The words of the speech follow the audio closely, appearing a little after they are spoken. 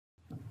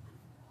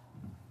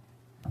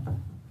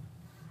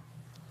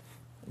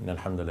إن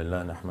الحمد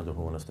لله نحمده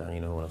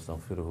ونستعينه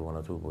ونستغفره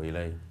ونتوب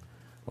إليه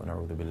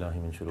ونعوذ بالله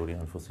من شرور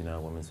أنفسنا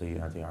ومن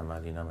سيئات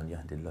أعمالنا من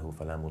يهد الله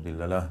فلا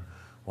مضل له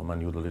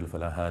ومن يضلل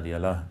فلا هادي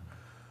له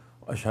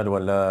وأشهد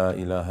أن لا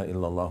إله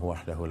إلا الله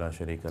وحده لا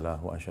شريك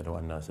له وأشهد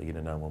أن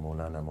سيدنا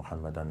ومولانا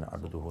محمدا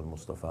عبده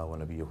المصطفى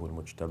ونبيه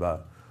المجتبى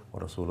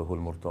ورسوله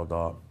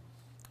المرتضى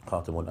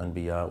خاتم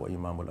الأنبياء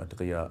وإمام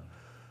الأتقياء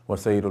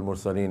وسيد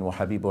المرسلين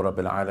وحبيب رب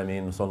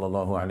العالمين صلى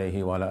الله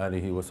عليه وعلى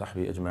آله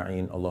وصحبه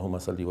أجمعين. اللهم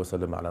صل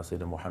وسلم على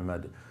سيدنا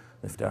محمد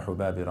مفتاح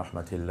باب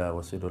رحمة الله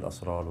وسيد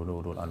الأسرار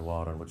ونور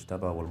الأنوار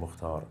المجتبى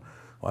والمختار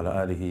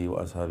وعلى آله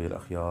وأصحابه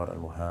الأخيار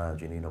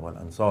المهاجرين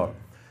والأنصار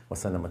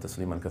وسلم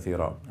تسليما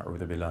كثيرا.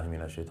 أعوذ بالله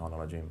من الشيطان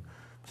الرجيم.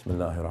 بسم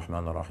الله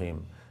الرحمن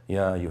الرحيم.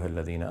 يا أيها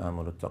الذين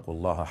آمنوا اتقوا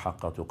الله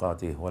حق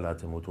تقاته ولا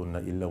تموتن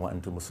إلا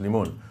وأنتم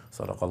مسلمون.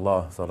 صدق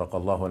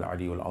الله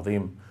العلي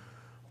العظيم.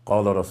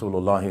 قال رسول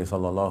الله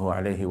صلى الله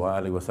عليه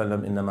وآله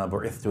وسلم إنما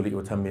بعثت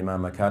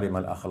لأتمم مكارم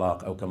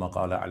الأخلاق أو كما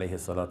قال عليه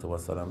الصلاة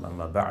والسلام.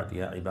 أما بعد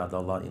يا عباد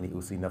الله إني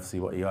أوصي نفسي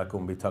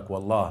وإياكم بتقوى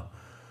الله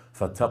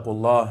فاتقوا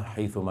الله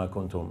حيثما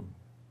كنتم.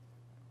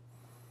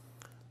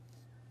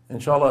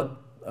 Inshallah,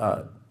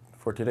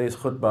 for today's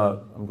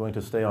khutbah, I'm going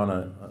to stay on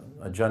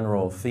a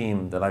general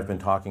theme that I've been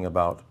talking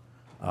about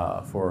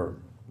for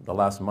the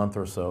last month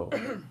or so,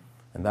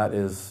 and that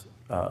is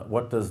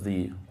what does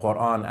the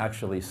Qur'an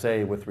actually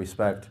say with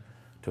respect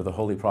to the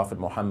Holy Prophet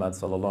Muhammad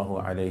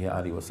sallallahu alayhi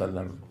wa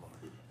sallam.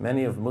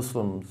 Many of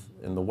Muslims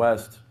in the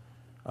West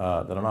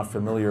that are not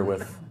familiar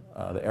with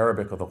the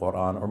Arabic of the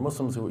Qur'an, or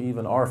Muslims who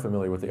even are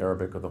familiar with the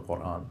Arabic of the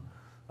Qur'an,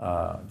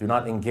 do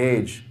not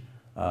engage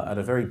at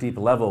a very deep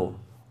level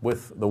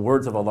with the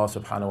words of Allah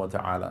subhanahu wa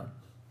ta'ala.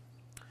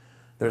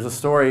 There's a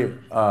story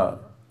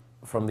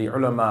from the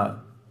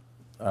ulama,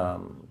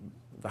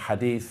 the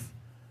hadith,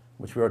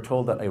 which we are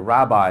told that a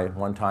rabbi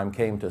one time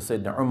came to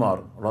Sayyidina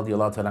Umar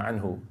radiallahu ta'ala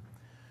anhu,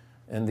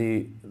 and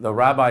the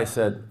rabbi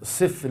said,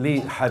 Sif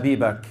li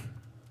habibak. He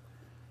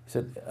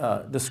said,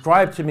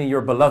 describe to me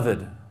your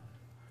beloved.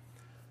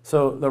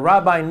 So the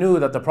rabbi knew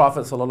that the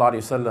Prophet sallallahu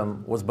alaihi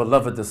wasallam was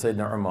beloved to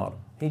Sayyidina Umar.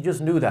 He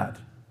just knew that.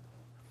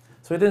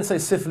 So he didn't say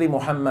Sifli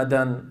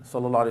Muhammadan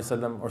sallallahu alaihi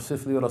wasallam or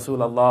Sifli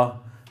Rasulallah,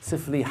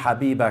 Sifli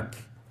Habibak.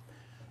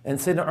 And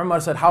Sayyidina Umar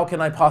said, how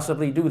can I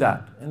possibly do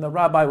that? And the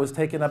rabbi was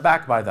taken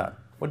aback by that.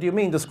 What do you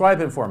mean? Describe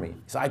him for me. He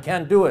said, I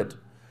can't do it.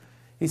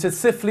 He said,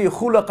 Sifli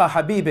Khuluqa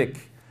Habibik.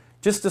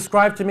 Just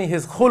describe to me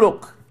his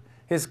khuluq,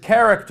 his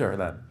character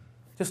then.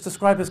 Just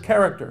describe his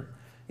character.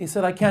 He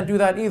said, I can't do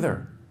that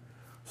either.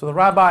 So the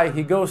rabbi,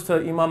 he goes to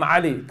Imam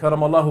Ali,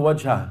 karamallahu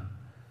wajhah.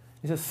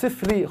 He says,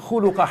 Sifli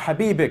khuluqa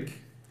habibik.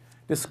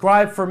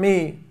 Describe for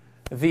me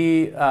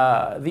the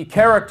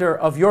character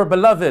of your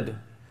beloved.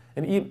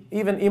 And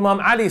even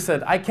Imam Ali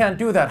said, I can't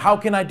do that. How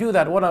can I do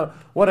that?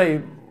 What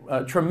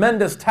a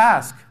tremendous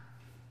task.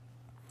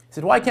 He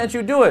said, why can't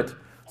you do it?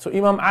 So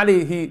Imam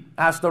Ali, he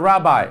asked the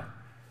rabbi,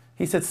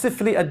 he said,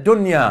 Sifli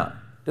ad-dunya.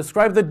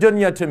 Describe the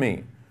dunya to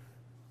me.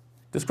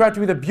 Describe to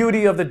me the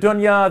beauty of the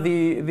dunya,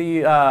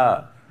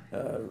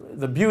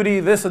 the beauty,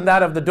 this and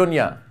that of the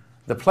dunya,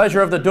 the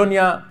pleasure of the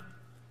dunya.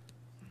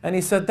 And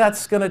he said,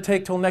 that's going to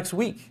take till next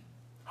week.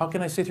 How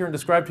can I sit here and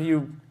describe to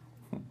you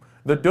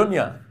the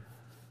dunya?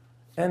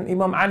 And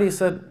Imam Ali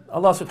said,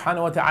 Allah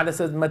subhanahu wa ta'ala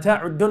says,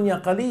 Mata'ud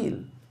dunya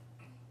qaleel.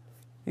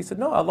 He said,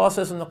 no, Allah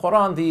says in the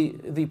Qur'an,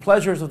 the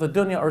pleasures of the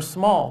dunya are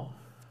small.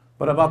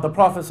 But about the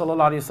Prophet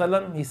sallallahu alaihi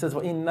wasallam, he says,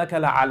 وَإِنَّكَ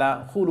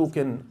لَعَلَى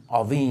خُلُقٍ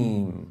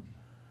عَظِيمٍ.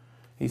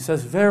 He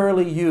says,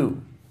 verily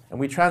you, and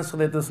we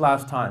translated this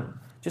last time,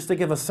 just to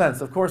give a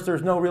sense. Of course,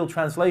 there's no real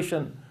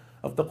translation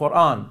of the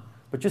Qur'an,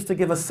 but just to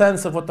give a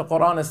sense of what the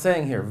Qur'an is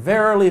saying here.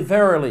 Verily,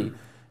 verily,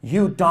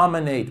 you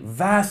dominate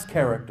vast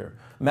character,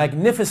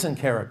 magnificent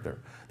character,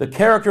 the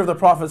character of the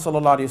Prophet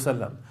sallallahu alaihi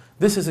wasallam.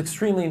 This is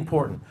extremely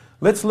important.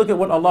 Let's look at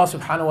what Allah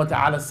subhanahu wa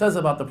ta'ala says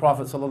about the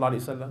Prophet sallallahu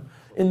alaihi wasallam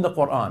in the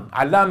Qur'an.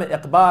 Allama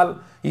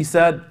Iqbal, he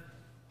said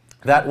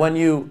that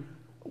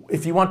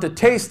if you want to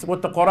taste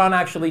what the Qur'an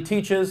actually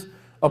teaches,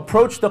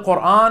 approach the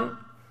Qur'an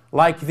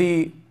like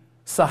the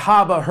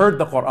Sahaba heard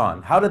the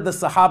Qur'an. How did the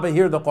Sahaba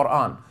hear the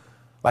Qur'an?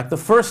 Like the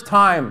first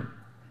time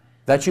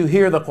that you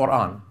hear the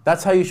Qur'an.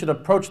 That's how you should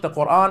approach the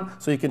Qur'an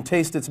so you can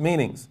taste its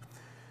meanings.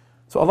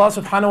 So Allah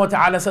subhanahu wa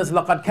ta'ala says,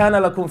 لَقَدْ كَانَ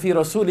لَكُمْ فِي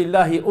رَسُولِ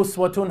اللَّهِ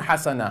أُسْوَةٌ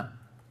حَسَنَةٌ.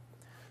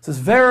 It says,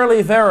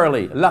 verily,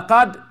 verily.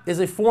 Laqad is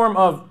a form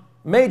of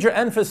major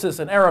emphasis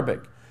in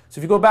Arabic. So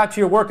if you go back to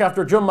your work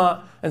after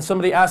Jummah and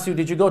somebody asks you,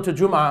 did you go to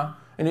Jummah?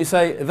 And you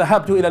say,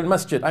 ذهبت إلى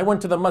المسجد. I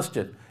went to the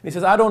masjid. And he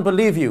says, I don't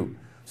believe you.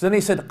 So then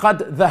he said,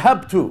 قد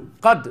ذهبت.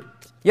 قد.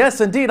 Yes,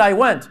 indeed, I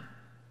went.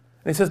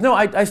 And he says, no,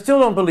 I still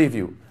don't believe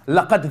you.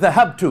 لقد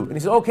ذهبت. And he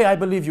says, okay, I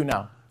believe you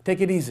now. Take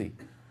it easy.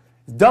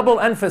 Double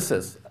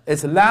emphasis.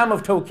 It's lam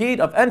of tawqeed,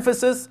 of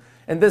emphasis.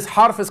 And this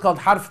harf is called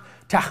harf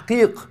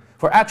tahqiq,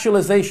 for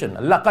actualization.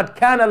 لَقَدْ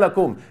كَانَ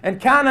لَكُمْ.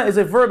 And kana is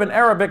a verb in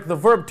Arabic, the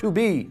verb to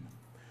be.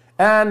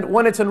 And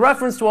when it's in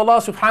reference to Allah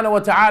subhanahu wa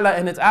ta'ala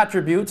and its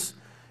attributes,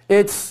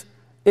 it's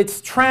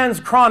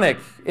transchronic,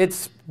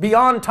 it's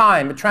beyond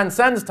time, it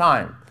transcends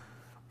time.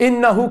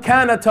 إِنَّهُ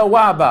كَانَ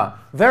تَوَّابًا.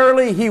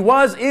 Verily He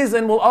was, is,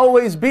 and will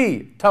always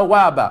be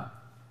tawwaba.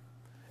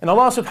 And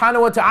Allah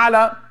subhanahu wa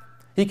ta'ala,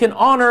 He can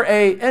honor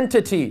a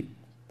entity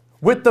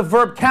with the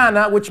verb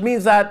kana, which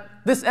means that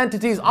this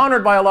entity is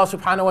honored by Allah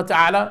subhanahu wa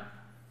ta'ala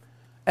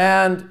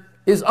and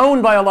is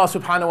owned by Allah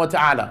subhanahu wa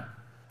ta'ala.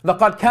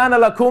 لَقَدْ كَانَ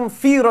لَكُمْ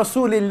فِي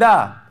رَسُولِ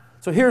اللَّهِ.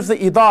 So here's the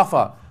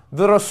idafa.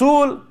 The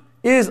Rasul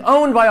is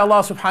owned by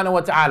Allah subhanahu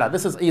wa ta'ala.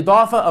 This is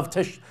idafa of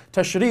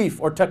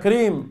tashrif or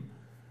takrim,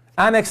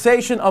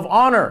 annexation of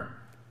honor.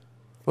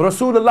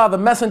 Rasulullah, the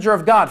messenger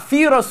of God.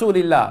 Fi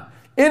Rasulillah,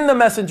 in the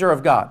messenger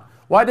of God.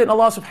 Why didn't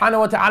Allah subhanahu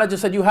wa ta'ala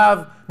just said you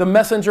have the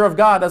messenger of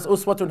God as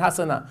uswatun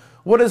hasana?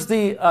 What is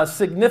the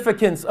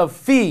significance of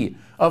fi,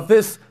 of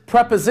this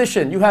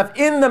preposition? You have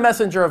in the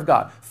messenger of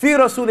God. Fi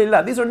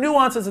Rasulillah. These are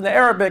nuances in the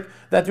Arabic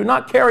that do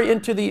not carry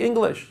into the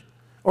English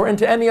or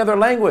into any other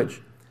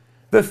language.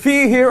 The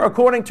fi here,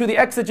 according to the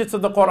exegetes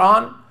of the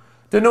Qur'an,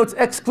 denotes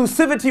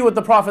exclusivity with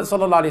the Prophet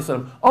sallallahu alaihi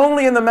wasallam,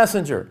 only in the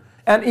messenger,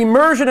 and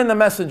immersion in the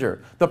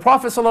messenger. The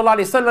Prophet sallallahu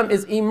alaihi wasallam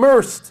is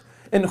immersed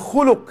in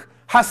khuluq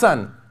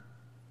hasan,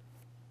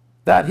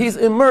 that he's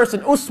immersed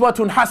in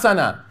uswatun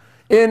hasana,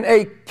 in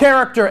a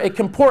character, a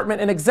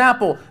comportment, an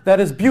example that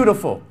is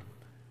beautiful.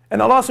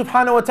 And Allah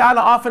subhanahu wa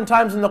ta'ala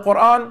oftentimes in the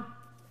Qur'an,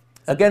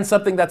 again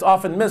something that's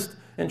often missed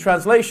in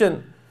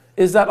translation,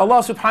 is that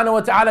Allah subhanahu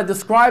wa ta'ala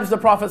describes the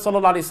Prophet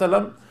sallallahu alaihi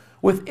wasallam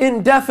with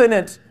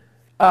indefinite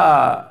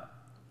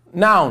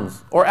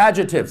nouns or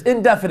adjectives,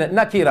 indefinite,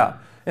 nakira.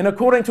 And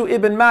according to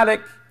Ibn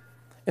Malik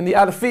in the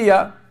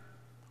Alfiyah,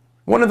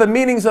 one of the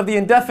meanings of the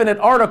indefinite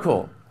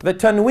article, the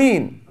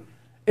tanween,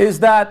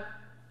 is that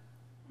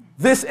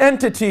this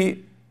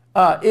entity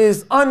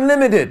is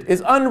unlimited,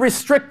 is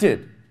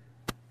unrestricted,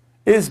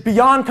 is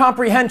beyond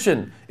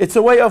comprehension. It's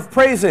a way of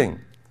praising.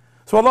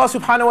 So Allah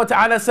subhanahu wa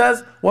ta'ala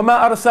says,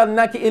 وَمَا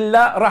أَرْسَلْنَاكِ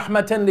إِلَّا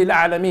رَحْمَةً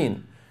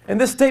لِلْعَالَمِينَ. And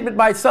this statement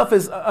by itself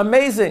is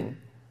amazing.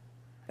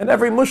 And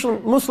every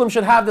Muslim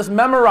should have this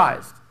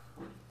memorized.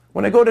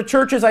 When I go to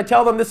churches, I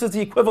tell them this is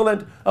the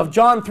equivalent of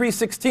John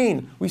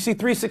 3:16. We see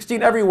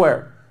 3:16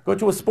 everywhere. Go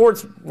to a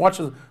sports, watch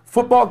a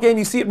football game,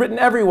 you see it written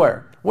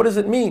everywhere. What does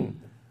it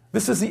mean?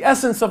 This is the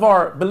essence of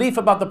our belief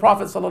about the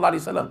Prophet sallallahu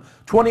alaihi wasallam.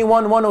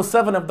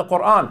 21:107 of the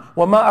Qur'an.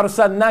 وَمَا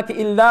أَرْسَلْنَاكِ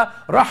إِلَّا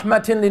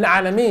رَحْمَةً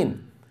لِلْعَالَمِينَ.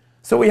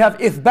 So we have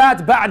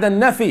إثبات بعد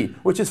النفي,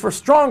 which is for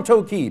strong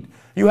tawqid.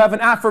 You have an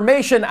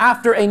affirmation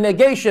after a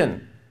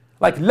negation,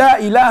 like لا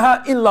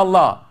إله إلا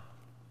الله.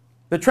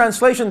 The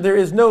translation, there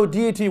is no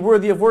deity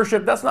worthy of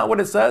worship, that's not what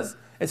it says.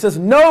 It says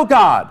no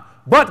God,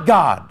 but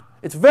God.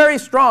 It's very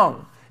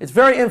strong. It's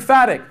very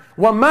emphatic.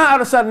 وَمَا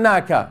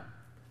أَرْسَلْنَاكَ.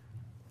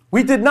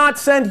 We did not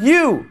send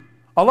you.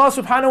 Allah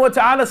subhanahu wa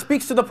ta'ala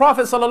speaks to the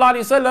Prophet sallallahu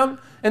alaihi wasallam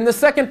in the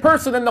second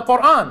person in the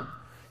Qur'an.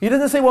 He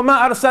doesn't say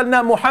وَمَا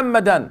أَرْسَلْنَا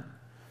مُحَمَّدًا.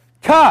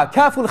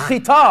 Kaful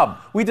khitab.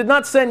 We did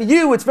not send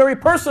you. It's very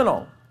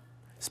personal.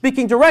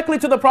 Speaking directly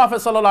to the Prophet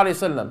sallallahu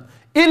alaihi wasallam.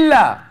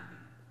 Illa,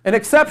 an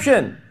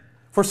exception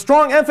for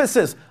strong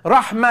emphasis.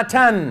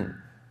 Rahmatan.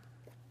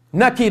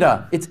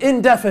 Nakira. It's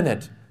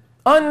indefinite.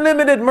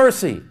 Unlimited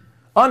mercy.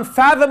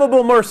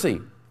 Unfathomable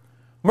mercy.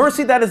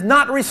 Mercy that is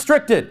not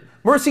restricted.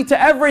 Mercy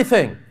to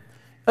everything.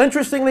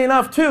 Interestingly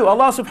enough too,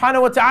 Allah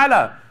subhanahu wa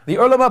ta'ala, the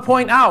ulama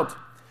point out,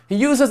 He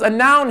uses a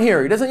noun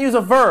here. He doesn't use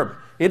a verb.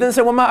 He doesn't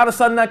say وَمَا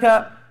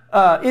أَرْسَلْنَاكَ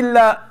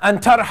إِلَّا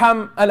أَن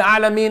تَرْحَمْ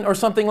الْعَالَمِينَ or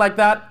something like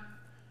that.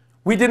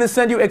 We didn't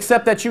send you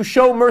except that you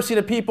show mercy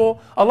to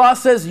people. Allah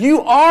says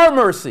you are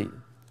mercy.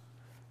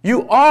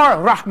 You are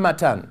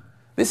rahmatan.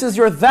 This is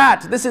your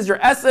that. This is your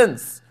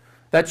essence.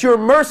 That's your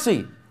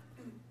mercy.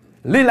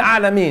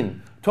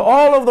 لِلْعَالَمِينَ, to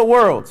all of the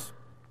worlds.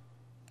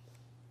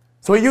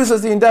 So He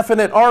uses the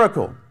indefinite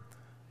article.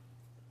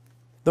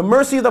 The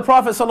mercy of the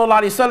Prophet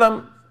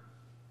ﷺ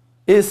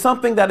is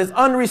something that is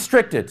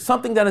unrestricted,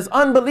 something that is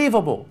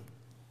unbelievable.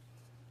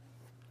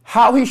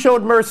 How He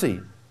showed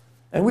mercy.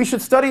 And we should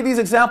study these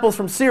examples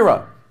from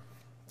Sirah.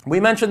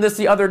 We mentioned this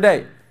the other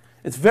day.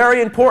 It's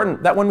very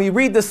important that when we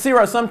read the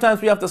Sirah,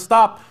 sometimes we have to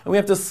stop and we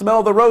have to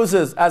smell the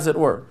roses, as it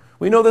were.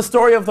 We know the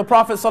story of the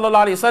Prophet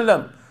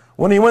ﷺ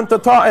when he went to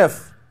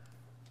Ta'if.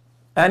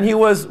 And he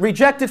was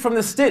rejected from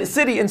the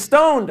city and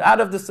stoned out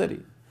of the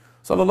city.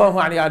 Sallallahu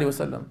alayhi wa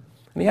sallam.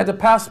 And he had to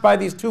pass by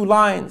these two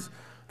lines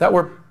that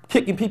were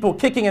people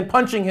kicking and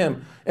punching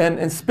him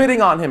and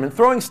spitting on him and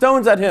throwing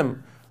stones at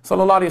him.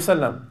 Sallallahu alayhi wa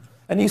sallam.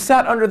 And he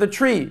sat under the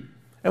tree.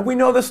 And we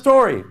know the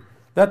story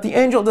that the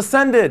angel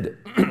descended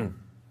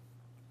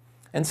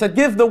and said,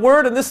 give the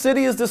word and this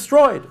city is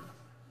destroyed.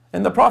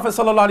 And the Prophet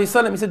sallallahu alayhi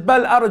wa sallam, he said,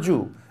 بَلْ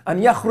أَرْجُو أن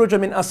يخرج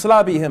من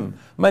أصلابهم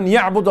من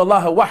يعبد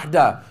الله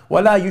وحده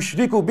ولا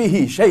يشرك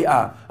به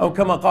شيئا أو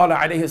كما قال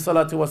عليه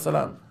الصلاة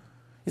والسلام.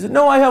 He said,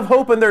 no, I have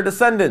hope in their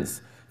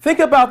descendants. Think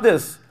about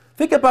this.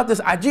 Think about this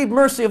ajib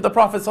mercy of the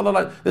Prophet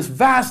sallallahu alaihi wasallam, this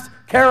vast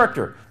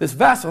character, this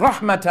vast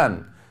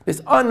rahmatan,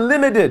 this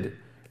unlimited,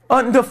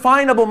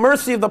 undefinable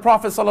mercy of the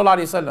Prophet sallallahu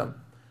alaihi wasallam.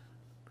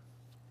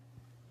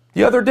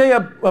 The other day, a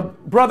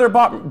brother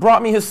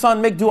brought me his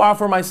son, make dua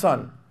for my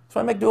son.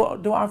 So I make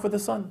dua for the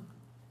son.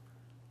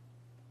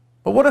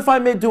 But what if I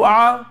made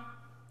dua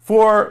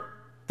for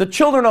the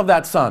children of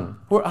that son,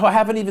 who I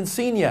haven't even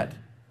seen yet.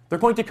 They're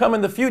going to come in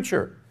the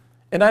future.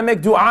 And I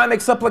make dua, I make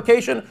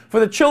supplication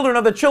for the children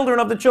of the children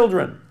of the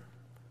children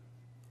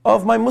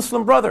of my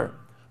Muslim brother.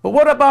 But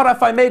what about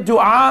if I made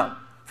dua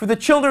for the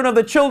children of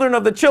the children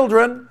of the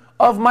children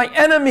of my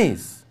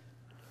enemies,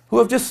 who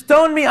have just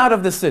stoned me out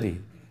of the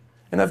city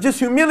and have just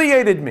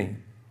humiliated me?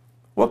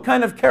 What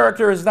kind of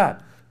character is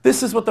that?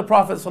 This is what the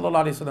Prophet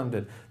ﷺ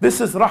did.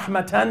 This is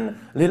rahmatan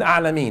lil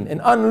alameen,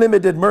 an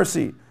unlimited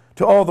mercy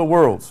to all the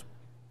worlds.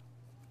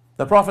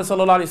 The Prophet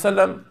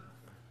ﷺ,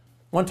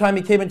 one time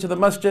he came into the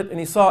masjid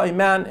and he saw a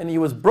man and he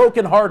was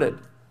broken-hearted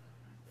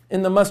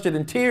in the masjid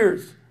in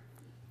tears.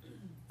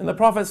 And the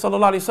Prophet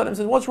ﷺ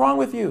said, "What's wrong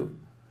with you?"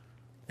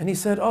 And he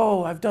said,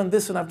 "Oh, I've done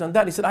this and I've done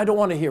that." He said, "I don't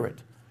want to hear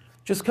it.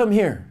 Just come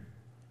here.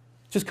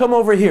 Just come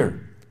over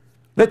here.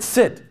 Let's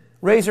sit.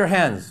 Raise your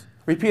hands.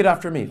 Repeat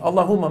after me.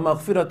 Allahumma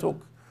maghfiratuk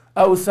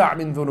awsa'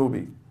 min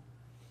dhunubi."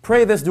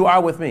 Pray this dua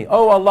with me.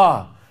 "Oh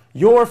Allah,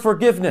 your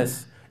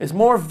forgiveness is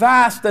more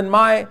vast than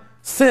my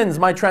sins,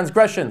 my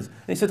transgressions."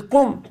 And he said,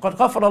 "Qum, qad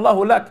ghafara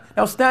Allahu lak."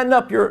 Now stand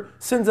up, your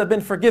sins have been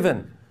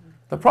forgiven.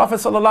 The Prophet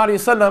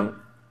ﷺ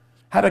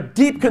had a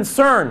deep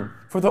concern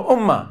for the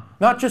ummah,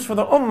 not just for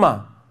the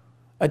ummah,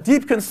 a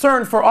deep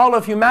concern for all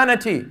of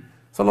humanity,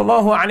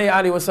 sallallahu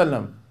alayhi wa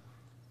sallam.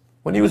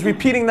 When he was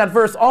repeating that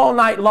verse all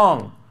night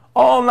long,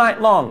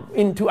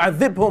 in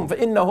tu'adhibhum fa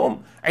innahum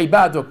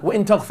ibaduk wa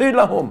in taghfir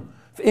lahum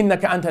fa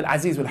innaka antal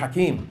azizul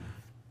hakim.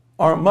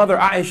 Our mother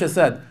Aisha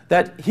said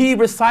that he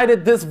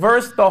recited this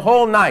verse the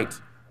whole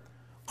night.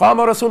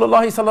 Qama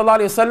Rasulullah sallallahu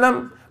alayhi wa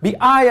sallam bi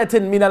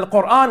ayatin min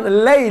al-Qur'an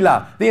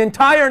layla. The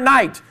entire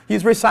night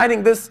he's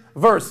reciting this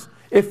verse.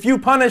 If you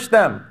punish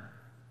them,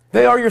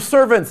 they are your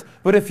servants.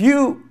 But if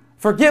you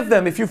forgive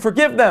them,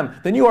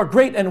 then you are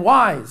great and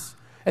wise.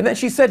 And then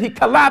she said he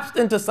collapsed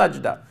into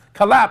sajda.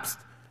 Collapsed.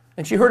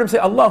 And she heard him say,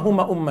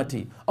 "Allahumma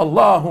ummati,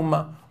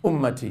 Allahumma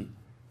ummati."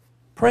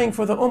 Praying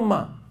for the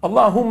ummah.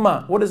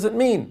 Allahumma, what does it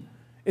mean?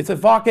 It's a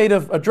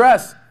vocative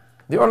address.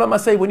 The ulama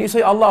say when you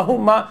say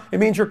Allahumma, it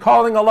means you're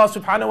calling Allah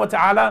subhanahu wa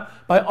ta'ala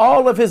by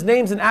all of His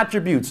names and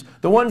attributes.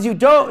 The ones you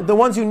know and the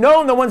ones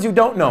you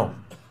don't know.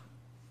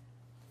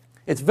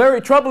 It's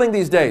very troubling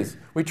these days.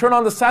 We turn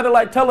on the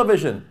satellite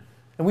television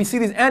and we see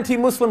these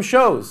anti-Muslim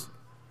shows.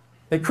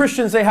 The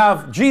Christians, they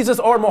have Jesus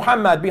or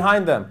Muhammad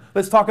behind them.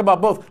 Let's talk about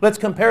both. Let's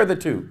compare the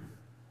two.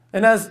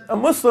 And as a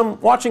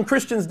Muslim watching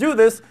Christians do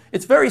this,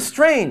 it's very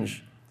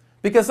strange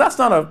because that's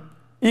not an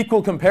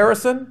equal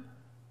comparison.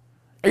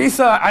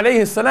 Isa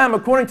alayhi salam,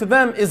 according to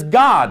them, is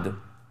God.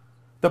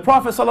 The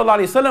Prophet sallallahu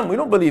alayhi wasallam, we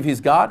don't believe he's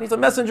God. He's a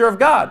messenger of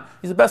God.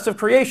 He's the best of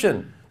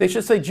creation. They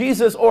should say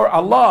Jesus or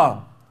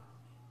Allah.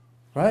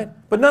 Right?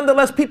 But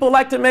nonetheless, people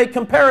like to make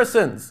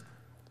comparisons.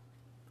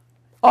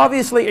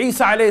 Obviously,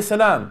 Isa alayhi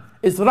salam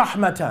is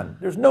rahmatan.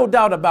 There's no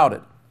doubt about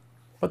it.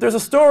 But there's a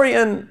story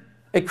in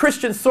a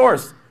Christian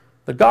source,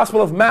 the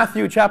Gospel of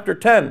Matthew chapter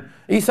 10.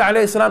 Isa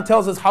alayhi salam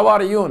tells his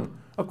Hawariyun,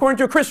 according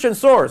to a Christian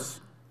source,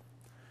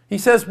 he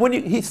says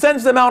he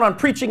sends them out on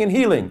preaching and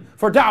healing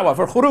for da'wah,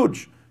 for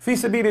khuruj, fi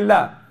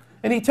sabilillah.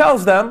 And he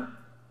tells them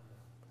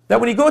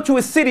that when you go to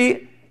a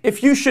city,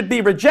 if you should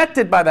be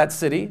rejected by that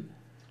city,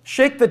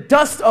 shake the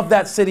dust of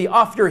that city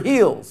off your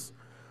heels.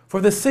 For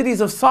the cities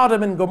of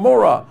Sodom and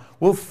Gomorrah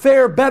will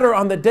fare better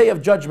on the day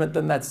of judgment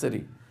than that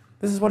city.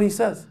 This is what he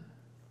says.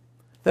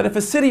 That if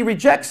a city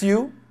rejects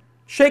you,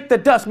 shake the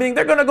dust, meaning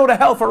they're going to go to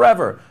hell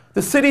forever.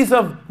 The cities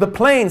of the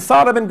plain,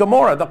 Sodom and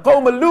Gomorrah, the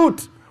Qawm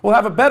al-Lut, will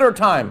have a better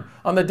time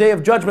on the day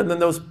of judgment than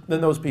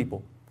those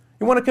people.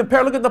 You want to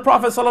compare? Look at the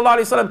Prophet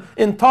ﷺ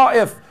in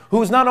Ta'if,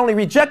 who is not only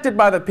rejected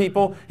by the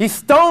people, he's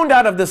stoned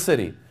out of the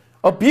city,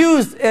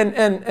 abused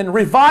and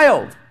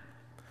reviled.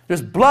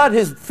 There's blood,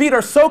 his feet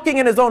are soaking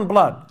in his own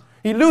blood.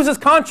 He loses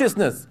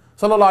consciousness,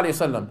 sallallahu alayhi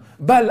wasallam.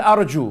 Bal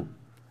arju.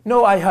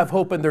 No, I have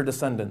hope in their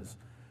descendants.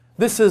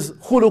 This is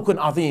khuluqun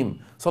azim,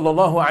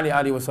 sallallahu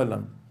alayhi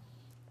wasallam.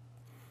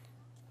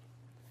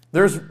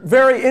 There's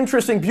very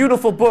interesting,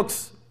 beautiful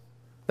books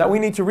that we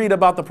need to read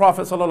about the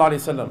Prophet sallallahu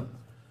alayhi wasallam.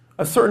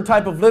 A certain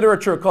type of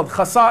literature called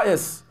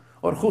khasa'is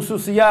or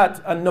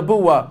khususiyat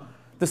an-nabuwa,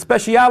 the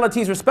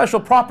specialities or special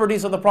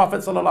properties of the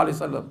Prophet sallallahu alayhi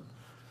wasallam.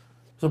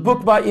 It's a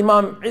book by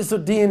Imam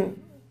Izzuddin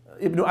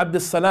ibn Abd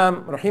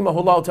as-Salam,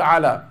 rahimahullah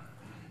ta'ala,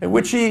 in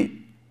which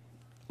he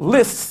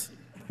lists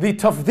the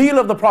tafdeel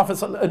of the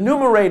Prophet,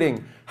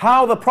 enumerating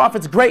how the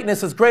Prophet's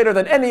greatness is greater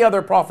than any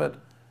other Prophet.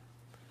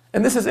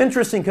 And this is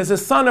interesting because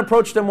his son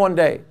approached him one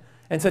day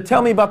and said,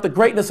 "Tell me about the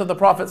greatness of the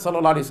Prophet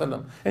sallallahu alaihi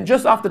wasallam." And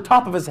just off the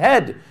top of his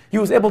head, he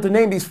was able to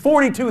name these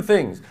 42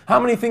 things. How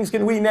many things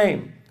can we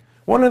name?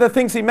 One of the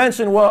things he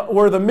mentioned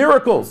were the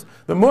miracles,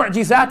 the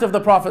mu'jizat of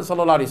the Prophet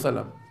sallallahu alaihi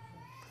wasallam.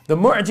 The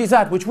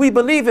mu'jizat, which we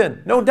believe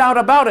in, no doubt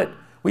about it.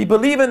 We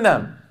believe in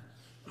them.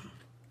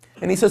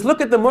 And he says, look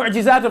at the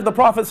mu'jizat of the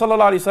Prophet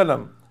sallallahu alaihi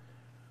wasallam,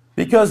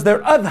 because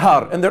they're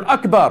adhar and they're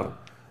akbar.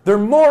 They're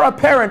more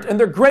apparent and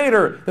they're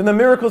greater than the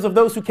miracles of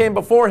those who came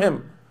before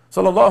him,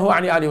 sallallahu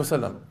alaihi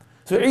wasallam.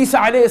 So Isa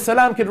alayhi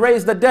salam could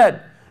raise the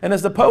dead. And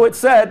as the poet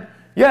said,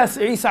 yes,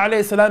 Isa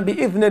alayhi salam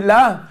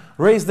bi-idhnillah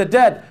raise the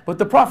dead. But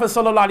the Prophet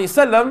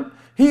ﷺ,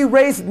 he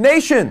raised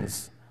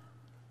nations.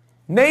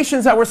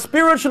 Nations that were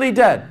spiritually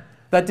dead,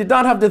 that did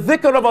not have the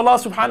dhikr of Allah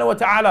subhanahu wa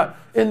ta'ala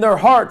in their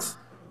hearts.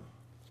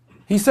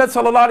 He said,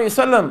 sallallahu alayhi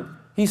wasallam,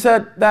 he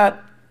said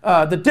that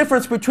the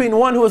difference between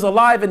one who is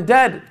alive and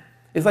dead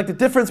is like the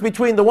difference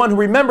between the one who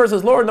remembers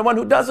his Lord and the one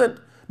who doesn't,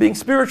 being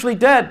spiritually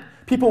dead.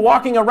 People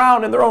walking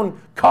around in their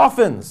own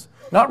coffins,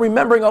 not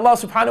remembering Allah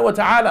subhanahu wa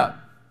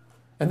ta'ala.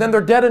 And then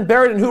they're dead and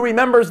buried, and who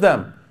remembers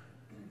them?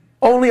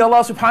 Only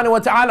Allah subhanahu wa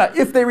ta'ala,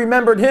 if they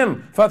remembered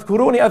Him.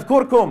 فَاذْكُرُونِي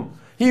أَذْكُرْكُمْ.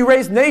 He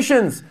raised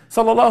nations,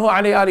 sallallahu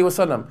alayhi wa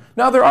sallam.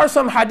 Now there are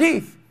some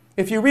hadith.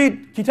 If you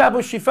read Kitab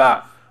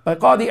al-Shifa by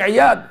Qadi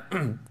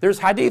Iyad, there's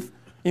hadith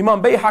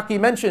Imam Bayhaqi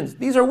mentions.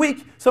 These are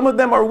weak. Some of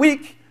them are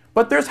weak,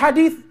 but there's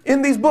hadith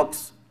in these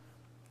books.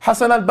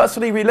 Hasan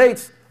al-Basri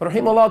relates,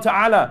 rahimahullah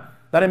ta'ala,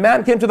 that a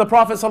man came to the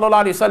Prophet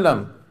sallallahu alayhi wa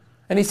sallam,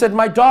 and he said,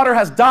 my daughter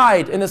has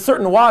died in a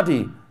certain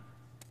wadi.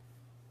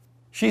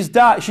 She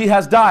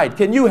has died.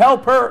 Can you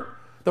help her?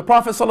 The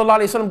Prophet sallallahu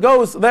alayhi wa sallam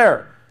goes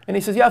there, and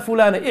he says, Ya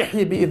fulana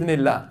ihyi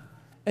bi-idhnillah.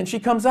 And she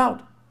comes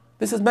out.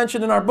 This is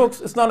mentioned in our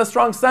books. It's not a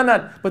strong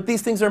sanad, but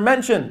these things are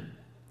mentioned.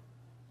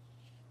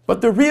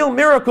 But the real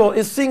miracle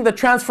is seeing the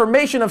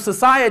transformation of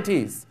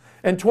societies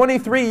in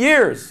 23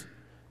 years.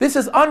 This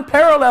is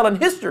unparalleled in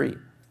history.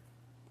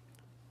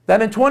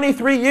 That in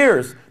 23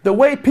 years, the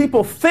way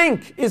people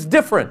think is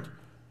different.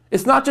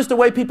 It's not just the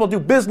way people do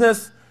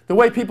business, the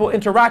way people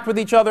interact with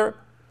each other.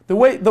 The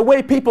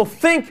way people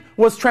think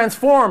was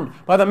transformed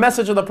by the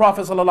message of the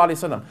Prophet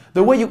ﷺ.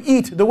 The way you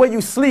eat, the way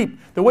you sleep,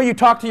 the way you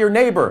talk to your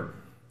neighbor,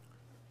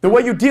 the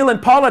way you deal in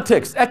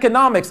politics,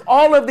 economics,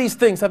 all of these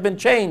things have been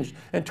changed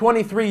in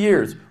 23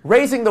 years,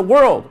 raising the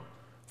world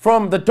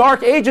from the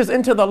dark ages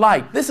into the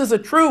light. This is a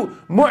true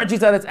mu'jiza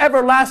that's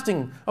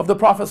everlasting of the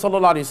Prophet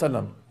ﷺ.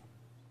 And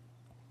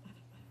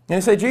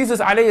you say,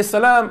 Jesus alayhi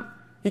salam,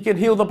 he can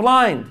heal the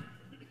blind.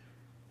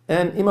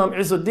 And Imam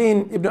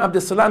Izzuddin ibn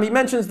Abdus Salam, he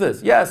mentions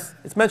this. Yes,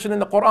 it's mentioned in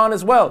the Qur'an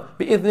as well,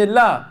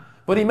 bi-idhnillah.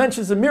 But he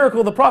mentions the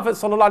miracle of the Prophet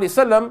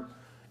ﷺ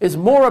is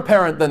more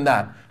apparent than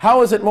that.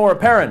 How is it more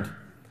apparent?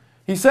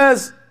 He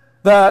says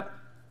that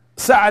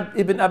Sa'ad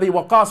ibn Abi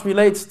Waqqas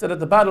relates that at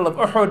the Battle of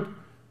Uhud,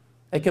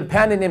 a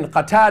companion named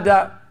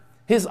Qatada,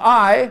 his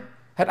eye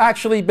had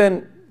actually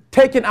been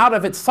taken out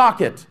of its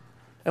socket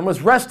and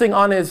was resting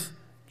on his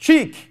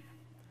cheek.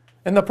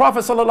 And the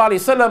Prophet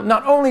ﷺ,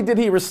 not only did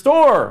he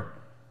restore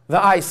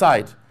the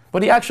eyesight,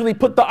 but he actually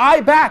put the eye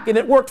back and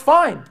it worked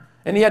fine.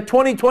 And he had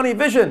 20/20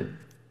 vision.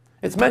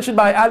 It's mentioned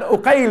by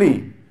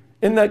Al-Uqayli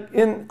in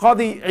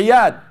Qadi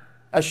Iyad,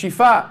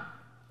 Al-Shifa.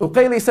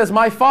 Uqayli says,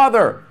 my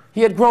father,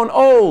 he had grown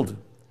old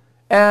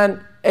and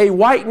a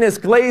whiteness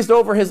glazed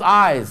over his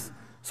eyes,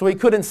 so he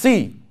couldn't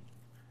see.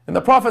 And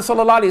the Prophet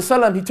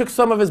ﷺ, he took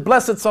some of his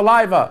blessed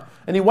saliva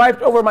and he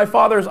wiped over my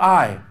father's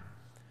eye.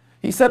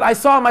 He said, I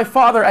saw my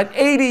father at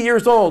 80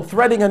 years old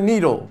threading a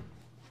needle.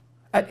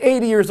 At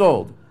 80 years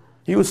old,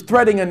 he was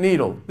threading a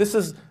needle. This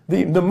is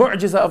the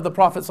mu'jiza of the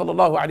Prophet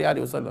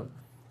ﷺ.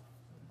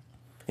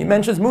 He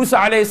mentions Musa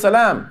alayhi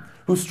salam,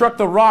 who struck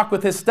the rock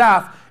with his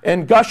staff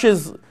and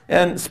gushes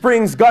and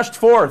springs gushed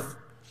forth.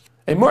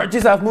 A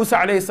mu'jiza of Musa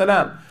alayhi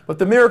salam. But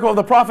the miracle of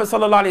the Prophet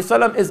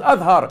ﷺ is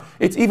adhar.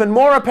 It's even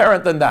more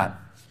apparent than that.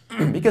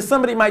 Because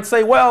somebody might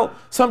say, well,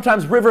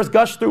 sometimes rivers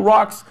gush through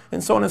rocks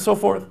and so on and so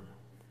forth.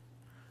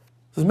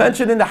 It's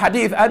mentioned in the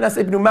hadith, Anas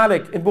ibn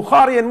Malik, in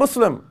Bukhari and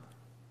Muslim.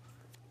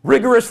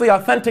 Rigorously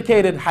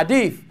authenticated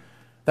hadith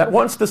that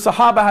once the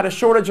Sahaba had a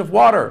shortage of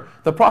water,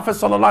 the Prophet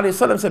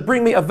ﷺ said,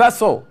 bring me a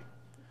vessel.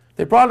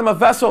 They brought him a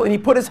vessel and he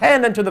put his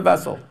hand into the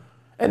vessel.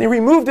 And he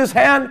removed his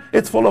hand,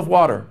 it's full of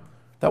water.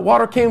 That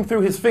water came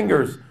through his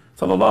fingers,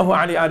 sallallahu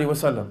alayhi wa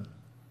sallam.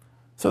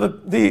 So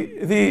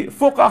the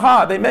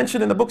fuqaha, they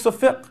mention in the books of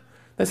fiqh,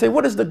 they say,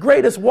 what is the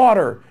greatest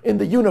water in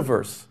the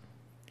universe?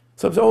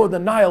 Some say, oh, the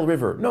Nile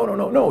River. No,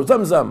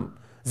 Zamzam.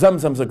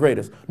 Zamzam's the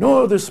greatest.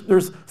 No,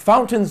 there's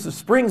fountains,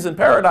 springs in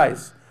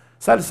paradise.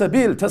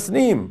 Salsabil,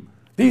 Tasnim.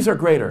 These are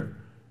greater.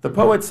 The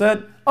poet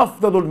said,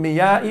 أفضل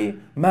المياه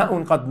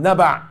ماء قد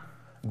نبع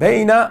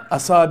بين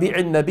أصابع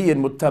النبي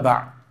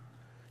المتبع.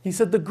 He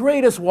said the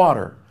greatest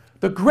water,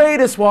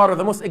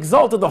 the most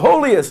exalted, the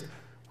holiest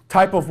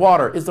type of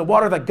water is the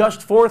water that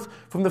gushed forth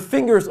from the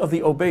fingers of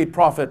the obeyed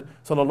Prophet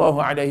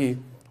sallallahu alaihi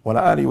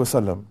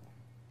wasallam.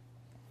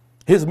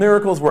 His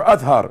miracles were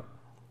adhar.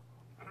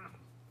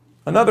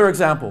 Another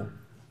example,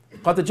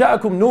 قَدْ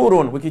جَاءَكُمْ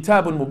نُورٌ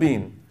وَكِتَابٌ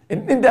مُبِينٌ.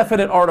 An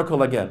indefinite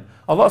article again.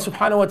 Allah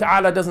subhanahu wa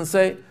ta'ala doesn't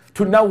say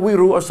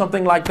tunawwiru or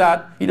something like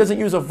that. He doesn't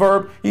use a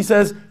verb. He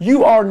says,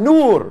 you are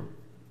nur.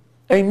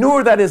 A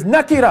nur that is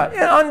nakira,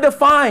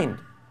 undefined,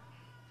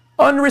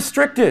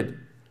 unrestricted.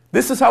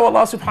 This is how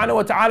Allah subhanahu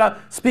wa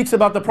ta'ala speaks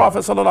about the Prophet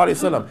sallallahu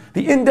alaihi wasallam.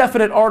 The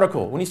indefinite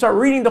article. When you start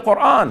reading the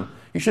Qur'an,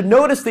 you should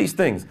notice these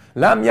things.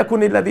 لَمْ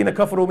يَكُنِ الَّذِينَ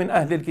كَفَرُوا مِنْ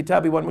أَهْلِ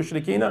الْكِتَابِ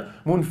وَالْمُشْرِكِينَ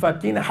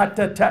مُنْفَكِينَ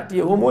حَتَّى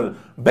تَأْتِيَهُمُ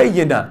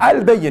الْبَيِّنَةِ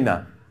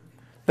الْبَيِّنَةِ.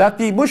 That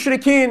the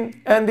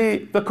mushrikeen and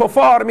the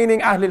kuffar,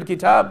 meaning Ahl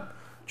al-Kitab,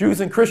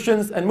 Jews and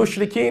Christians and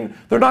mushrikeen,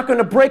 they're not going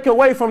to break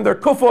away from their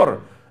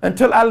kufr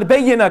until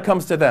al-bayyinah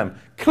comes to them.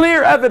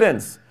 Clear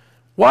evidence.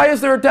 Why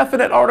is there a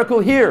definite article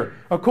here,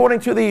 according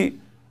to the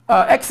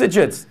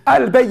exegetes?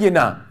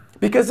 Al-bayyinah.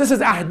 Because this is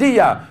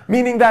ahdiyah,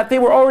 meaning that they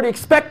were already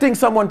expecting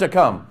someone to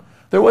come.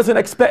 There was an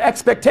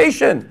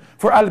expectation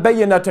for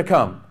al-bayyinah to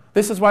come.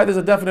 This is why there's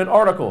a definite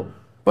article.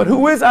 But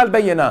who is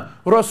al-bayyinah?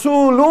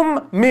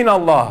 Rasulun min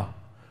Allah.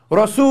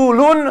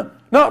 Rasulun,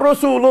 not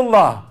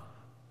Rasulullah.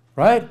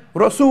 Right?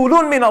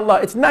 Rasulun min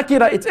Allah. It's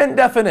nakira, it's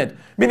indefinite.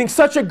 Meaning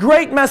such a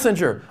great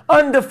messenger,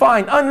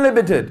 undefined,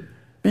 unlimited,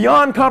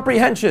 beyond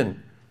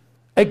comprehension.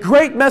 A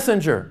great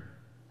messenger,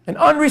 an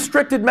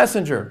unrestricted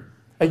messenger,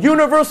 a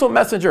universal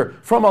messenger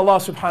from Allah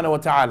subhanahu wa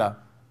ta'ala.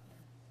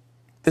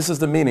 This is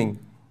the meaning.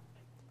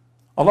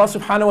 Allah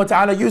subhanahu wa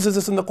ta'ala uses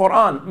this in the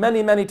Qur'an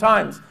many, many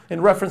times in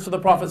reference to the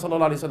Prophet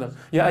sallallahu alayhi wa sallam.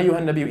 Ya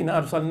ayyuhan nabiyyu inna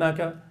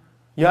arsalnaka,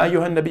 Ya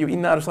ayyuhan nabiyyu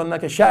inna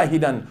arsalnaka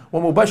shahidan wa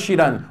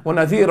mubashiran wa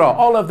nadhira.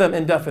 All of them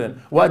indefinite.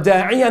 Wa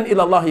da'iyan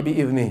ila Allahi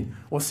bi'idhni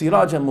wa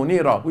sirajan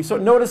munira. We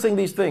start noticing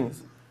these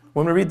things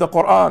when we read the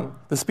Qur'an,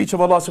 the speech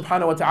of Allah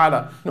subhanahu wa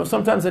ta'ala. You know,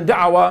 sometimes in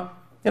da'wah,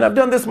 and I've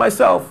done this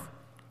myself,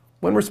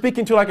 when we're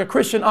speaking to like a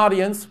Christian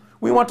audience,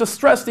 we want to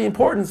stress the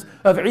importance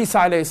of Isa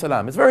alayhi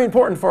salam. It's very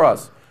important for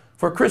us,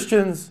 for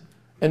Christians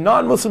and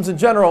non-Muslims in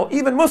general,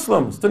 even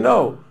Muslims, to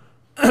know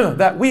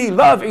that we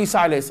love Isa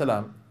alayhi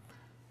salam.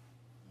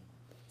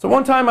 So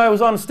one time I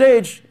was on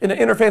stage in an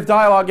interfaith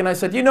dialogue and I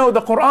said, you know,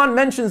 the Qur'an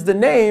mentions the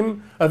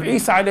name of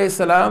Isa alayhi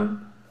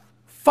salam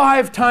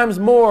 5 times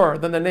more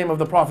than the name of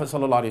the Prophet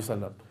sallallahu alayhi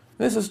wasallam.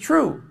 This is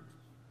true.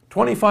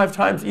 25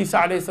 times Isa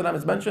alayhi salam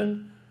is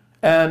mentioned,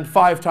 and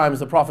 5 times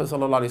the Prophet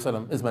sallallahu alayhi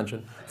wasallam is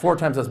mentioned. 4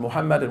 times as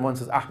Muhammad and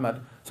once as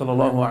Ahmad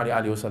sallallahu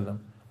alayhi wasallam.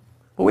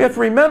 But we have to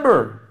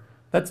remember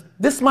that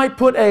this might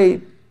put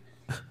a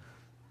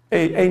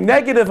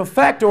negative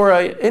effect or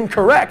an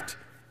incorrect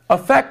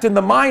effect in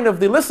the mind of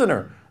the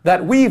listener,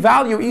 that we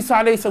value Isa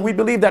alayhi salam, we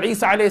believe that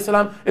Isa alayhi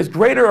salam is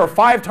greater or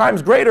 5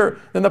 times greater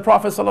than the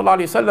Prophet sallallahu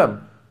alayhi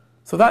wasallam.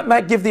 So that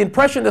might give the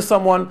impression to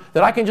someone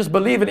that I can just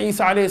believe in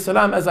Isa alayhi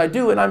salam as I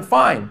do and I'm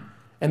fine.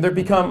 And they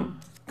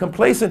become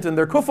complacent in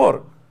their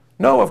kufr.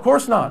 No, of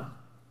course not.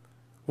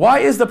 Why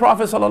is the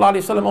Prophet sallallahu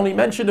alayhi wasallam only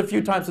mentioned a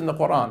few times in the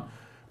Qur'an?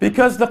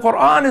 Because the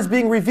Qur'an is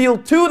being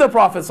revealed to the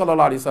Prophet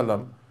sallallahu alayhi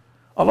wasallam.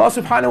 Allah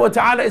subhanahu wa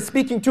ta'ala is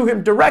speaking to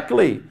him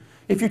directly.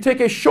 If you take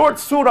a short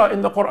surah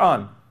in the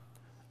Qur'an,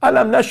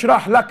 Alam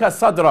nashrah laka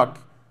sadrak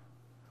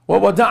wa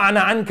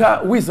wada'ana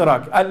anka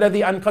wizrak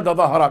alladhi ankada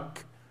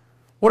dhahrak.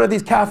 What are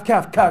these? Kaf,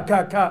 kaf, ka,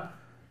 ka, ka.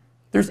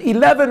 There's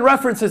 11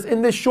 references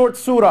in this short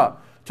surah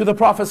to the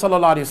Prophet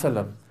sallallahu alayhi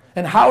wasallam.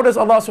 And how does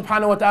Allah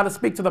subhanahu wa ta'ala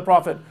speak to the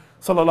Prophet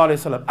sallallahu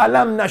alayhi wasallam?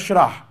 Alam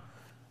nashrah.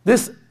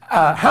 This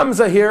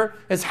Hamza here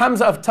is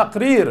Hamza of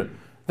taqreer,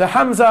 the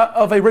Hamza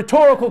of a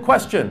rhetorical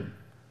question.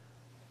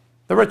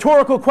 The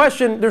rhetorical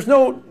question, there's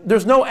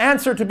no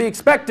answer to be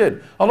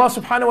expected. Allah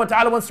subhanahu wa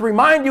ta'ala wants to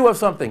remind you of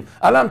something.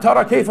 Alam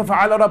tara kayfa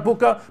fa'ala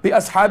rabbuka bi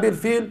ashabil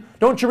fil.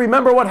 Don't you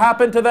remember what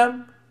happened to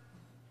them?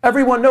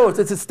 Everyone knows,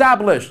 it's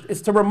established. It's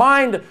to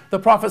remind the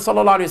Prophet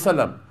sallallahu alayhi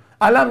wasallam.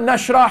 Alam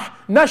nashrah,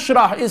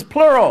 nashrah is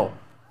plural.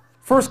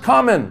 First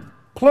common,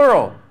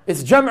 plural.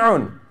 It's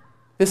jam'un.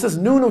 This is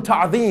nunu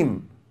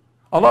ta'zim.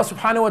 Allah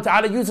subhanahu wa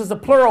ta'ala uses the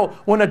plural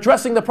when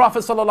addressing the Prophet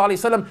sallallahu alayhi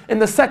wasallam in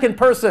the second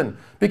person,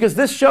 because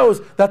this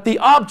shows that the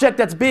object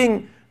that's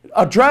being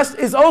addressed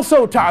is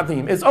also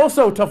ta'zim, is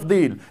also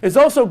tafdeel, is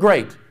also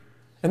great.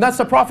 And that's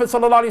the Prophet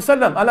sallallahu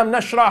alayhi wasallam. Alam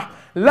nashrah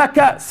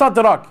laka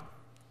sadrak.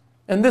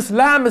 And this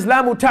lam is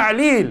lamu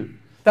ta'leel,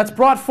 that's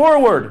brought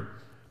forward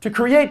to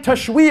create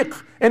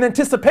tashweeq and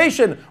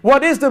anticipation.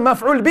 What is the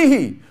maf'ul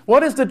bihi?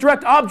 What is the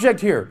direct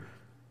object here?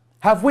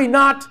 Have we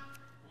not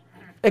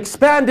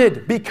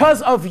expanded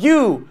because of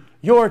you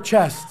your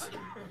chest?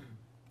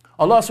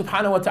 Allah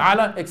subhanahu wa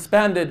ta'ala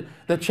expanded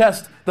the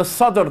chest, the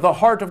sadr, the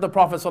heart of the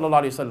Prophet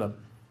sallallahu alayhi wasallam.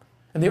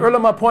 And the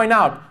ulama point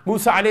out,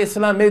 Musa alayhi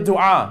salam made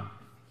dua.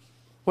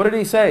 What did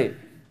he say?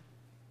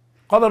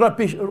 قَالَ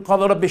رَبِّ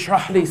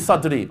اشْرَحْ لِي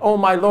صَدْرِي. Oh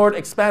my Lord,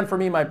 expand for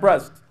me my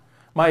breast,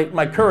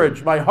 my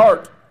courage, my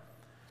heart.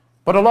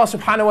 But Allah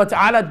subhanahu wa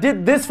ta'ala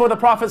did this for the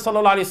Prophet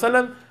sallallahu alayhi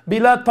wasallam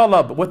bila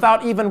talab,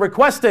 without even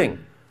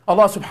requesting.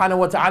 Allah subhanahu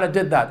wa ta'ala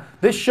did that.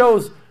 This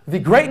shows the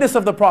greatness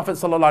of the Prophet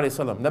sallallahu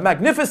alayhi wasallam, the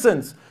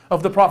magnificence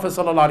of the Prophet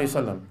sallallahu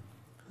alayhi wasallam.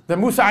 The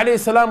Musa alayhi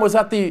salam was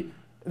at the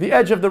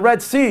edge of the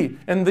Red Sea,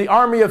 and the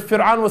army of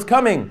Fir'aun was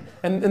coming,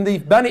 and the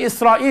Bani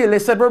Israel, they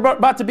said, we're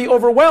about to be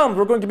overwhelmed,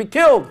 we're going to be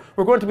killed,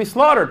 we're going to be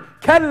slaughtered.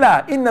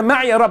 Kalla inna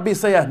ma'ya rabbi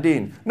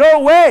sayahdeen. No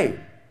way!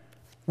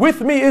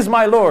 With me is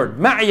my Lord.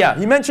 Ma'ya.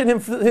 He mentioned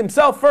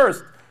himself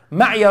first.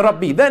 Ma'ya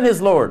rabbi, then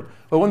his Lord.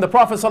 But when the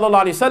Prophet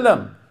sallallahu alayhi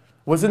wasallam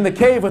was in the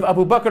cave with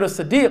Abu Bakr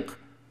as-Siddiq,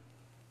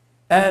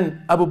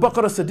 and Abu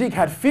Bakr as-Siddiq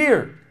had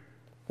fear,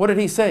 what did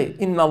he say?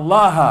 Inna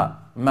Allaha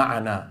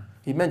ma'ana.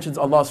 He mentions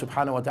Allah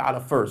subhanahu wa ta'ala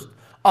first.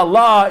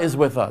 Allah is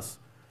with us.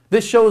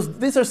 This shows,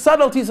 these are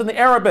subtleties in the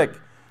Arabic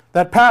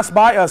that pass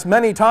by us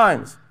many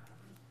times.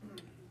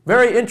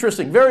 Very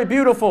interesting, very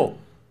beautiful.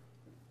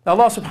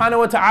 Allah subhanahu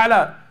wa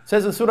ta'ala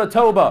says in Surah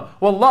Tawbah,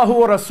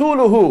 Wallahu wa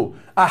rasuluhu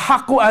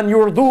ahaqqu an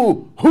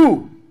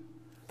yurduhu.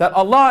 that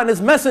Allah and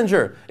His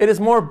Messenger, it is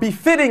more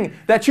befitting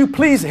that you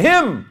please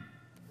Him.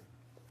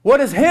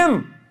 What is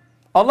Him?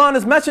 Allah and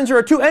His Messenger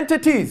are two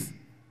entities.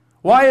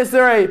 Why is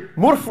there a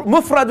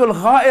mufradul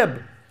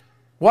ghaib?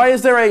 Why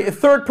is there a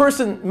third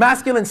person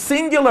masculine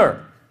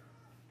singular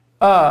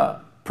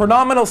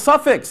pronominal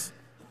suffix?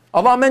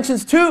 Allah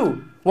mentions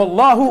two.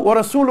 Wallahu wa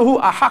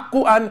rasuluhu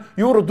ahaqqu an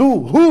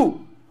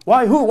yurduhu.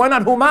 Why who? Why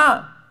not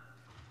huma?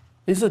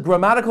 This is a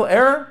grammatical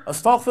error?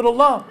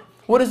 Astaghfirullah.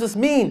 What does this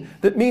mean?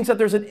 That means that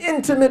there's an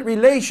intimate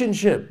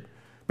relationship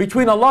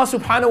between Allah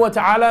subhanahu wa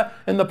ta'ala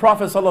and the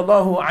Prophet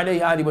sallallahu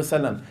alayhi wa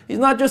sallam. He's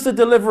not just a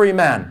delivery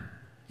man.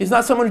 He's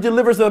not someone who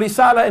delivers the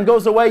risala and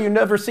goes away. You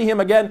never see him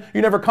again.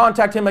 You never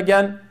contact him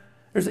again.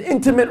 There's an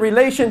intimate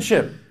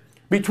relationship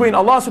between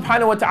Allah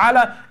subhanahu wa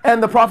ta'ala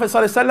and the Prophet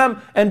sallallahu alayhi wa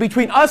sallam, and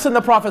between us and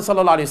the Prophet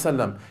sallallahu alayhi wa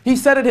sallam. He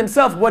said it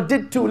himself,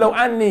 وَدِدْتُ لَوْ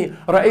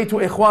أَنِّي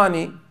رَأَيْتُ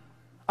إِخْوَانِي.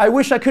 I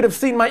wish I could have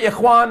seen my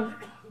ikhwan.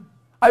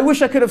 I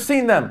wish I could have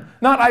seen them.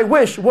 Not I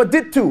wish,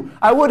 وَدِدْتُ.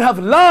 I would have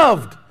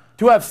loved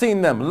to have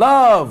seen them.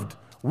 Loved.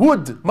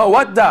 Would.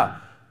 Mawadda.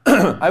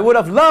 I would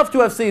have loved to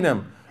have seen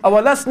him.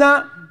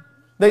 أَوَلَسْنَا.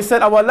 They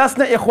said,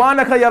 أَوَلَسْنَا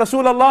إِخْوَانَكَ يَا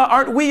رَسُولَ اللَّهِ.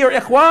 Aren't we your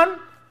ikhwan?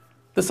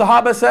 The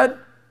Sahaba said.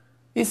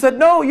 He said,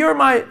 no, you're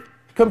my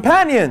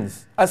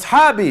companions.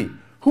 Ashabi.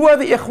 Who are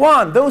the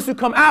ikhwan? Those who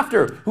come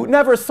after, who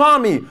never saw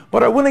me,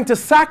 but are willing to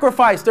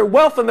sacrifice their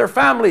wealth and their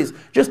families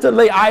just to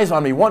lay eyes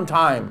on me one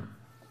time.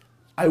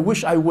 I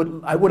wish I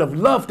would have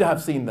loved to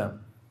have seen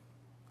them.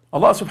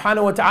 Allah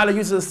subhanahu wa ta'ala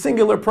uses a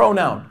singular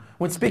pronoun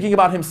when speaking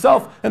about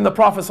Himself and the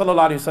Prophet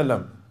sallallahu alayhi wa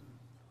sallam.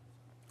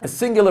 A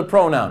singular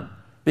pronoun.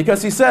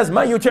 Because He says,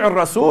 مَا يُطِعِ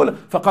الرَّسُولِ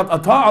فَقَدْ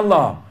أَطَاعَ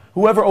اللَّهِ.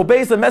 Whoever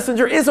obeys the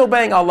messenger is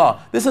obeying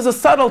Allah. This is a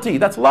subtlety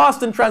that's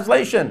lost in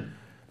translation.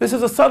 This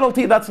is a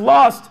subtlety that's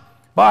lost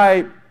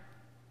by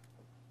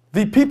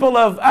the people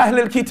of Ahl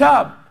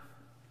al-Kitab.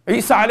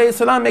 Isa alayhi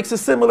salam makes a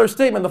similar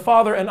statement. The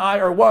Father and I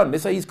are one. They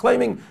say He's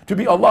claiming to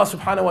be Allah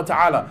subhanahu wa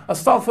ta'ala.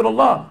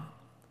 Astaghfirullah.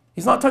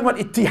 He's not talking about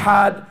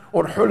ittihad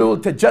or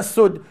hulul,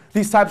 tajassud,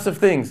 these types of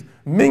things.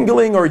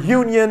 Mingling or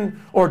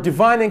union or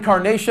divine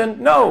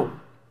incarnation. No.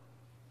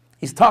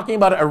 He's talking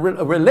about a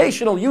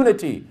relational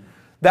unity,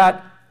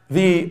 that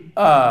the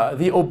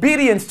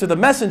obedience to the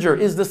messenger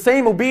is the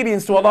same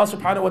obedience to Allah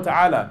subhanahu wa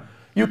ta'ala.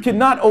 You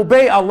cannot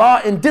obey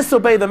Allah and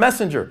disobey the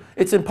messenger.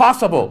 It's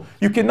impossible.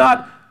 You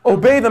cannot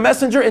obey the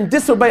messenger and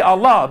disobey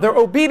Allah. Their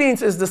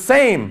obedience is the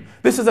same.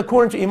 This is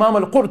according to Imam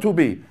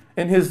al-Qurtubi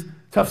in his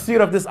tafsir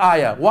of this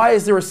ayah. Why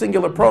is there a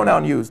singular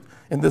pronoun used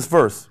in this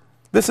verse?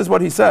 This is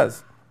what he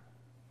says.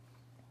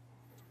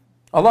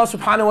 Allah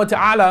subhanahu wa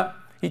ta'ala,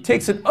 He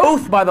takes an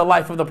oath by the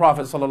life of the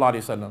Prophet sallallahu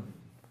alaihi wasallam.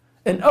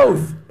 An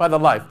oath by the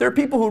life. There are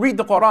people who read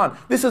the Qur'an.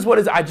 This is what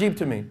is ajib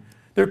to me.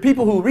 There are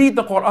people who read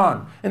the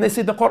Qur'an and they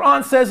say the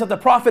Qur'an says that the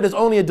Prophet is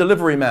only a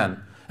delivery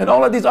man. And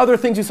all of these other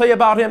things you say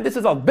about him, this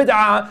is all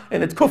bid'ah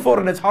and it's kufr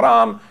and it's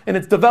haram and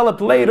it's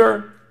developed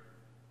later.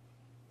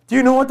 Do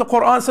you know what the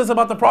Qur'an says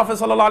about the Prophet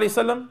sallallahu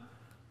alaihi wasallam?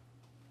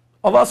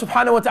 Allah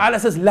subhanahu wa ta'ala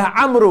says, La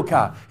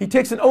amruka. He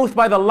takes an oath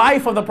by the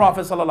life of the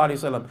Prophet sallallahu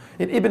alaihi wasallam.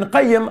 And Ibn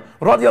Qayyim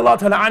radiallahu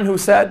ta'ala anhu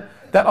said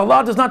that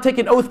Allah does not take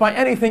an oath by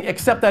anything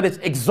except that it's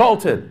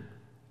exalted.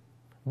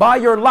 By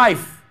your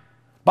life.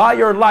 By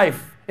your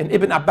life. And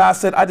Ibn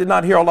Abbas said, I did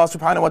not hear Allah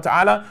subhanahu wa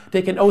ta'ala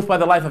take an oath by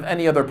the life of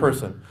any other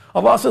person.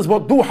 Allah says,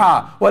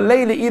 وَالضُّحَى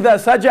وَاللَّيْلِ إِذَا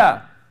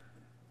سَجَى.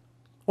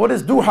 What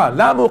is duha?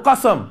 Lamu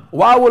qasam.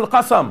 Wawul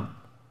qasam.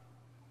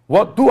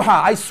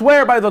 وَالضُّحَى. I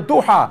swear by the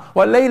duha.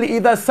 وَاللَّيْلِ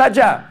إِذَا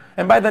سَجَى.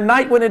 And by the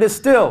night when it is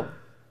still.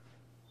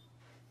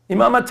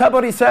 Imam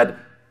at-Tabari said,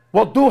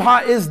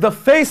 وَالضُّحَى is the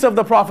face of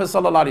the Prophet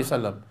sallallahu alaihi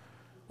wasallam.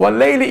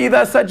 وَاللَّيْلِ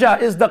إِذَا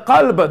سَجَى is the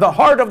qalb, the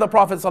heart of the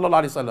Prophet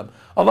sallallahu alaihi wasallam.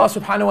 Allah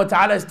subhanahu wa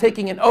ta'ala is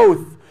taking an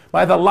oath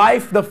by the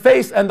life, the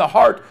face, and the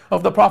heart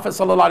of the Prophet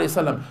sallallahu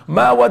alaihi wasallam.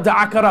 مَا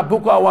وَدَعَكَ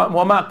رَبُّكَ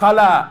وَمَا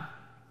قَلَى.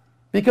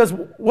 Because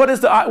what is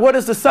the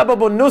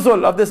sababun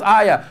nuzul of this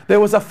ayah? There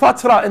was a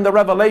fatra in the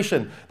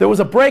revelation. There was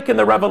a break in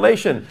the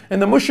revelation.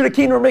 And the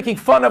mushrikeen were making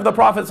fun of the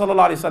Prophet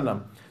sallallahu alaihi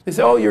wasallam. They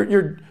say, oh,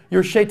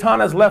 your shaitan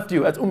has left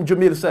you. As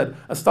Jamil said,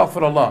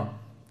 astaghfirullah.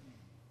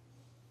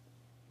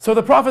 So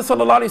the Prophet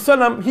sallallahu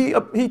alaihi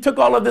wasallam, he took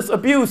all of this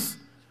abuse.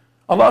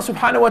 Allah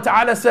subhanahu wa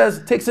ta'ala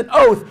says, takes an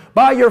oath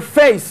by your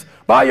face,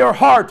 by your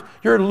heart.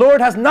 Your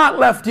Lord has not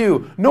left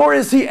you, nor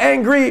is He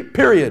angry,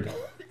 period.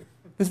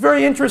 It's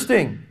very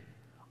interesting.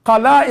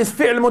 Qala is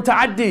fi'l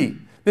muta'addi.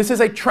 This is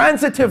a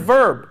transitive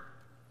verb,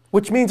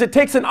 which means it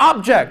takes an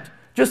object.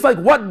 Just like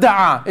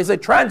wadda'a is a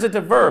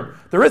transitive verb.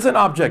 There is an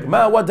object.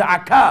 Ma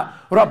wadda'aka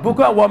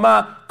rabbuka wa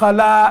ma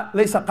qala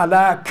laysa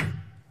qalak.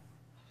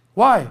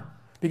 Why?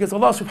 Because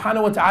Allah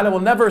subhanahu wa ta'ala will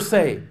never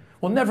say,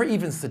 will never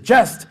even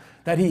suggest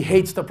that He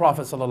hates the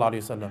Prophet sallallahu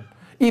alaihi wasallam.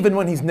 Even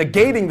when He's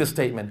negating the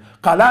statement.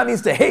 Qala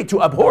means to hate,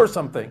 to abhor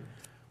something.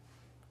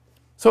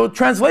 So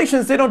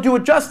translations, they don't do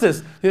it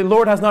justice. The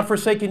Lord has not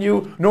forsaken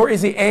you, nor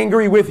is He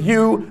angry with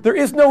you. There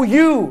is no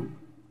you.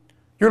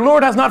 Your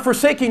Lord has not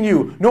forsaken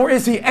you, nor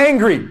is He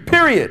angry,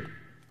 period.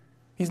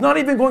 He's not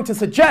even going to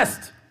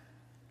suggest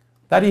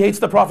that He hates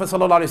the Prophet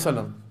sallallahu alaihi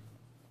wasallam.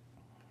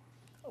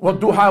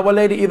 وَالضُّحَى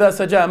وَاللَّيْلِ إِذَا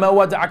سَجَى مَا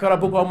وَدَّعَكَ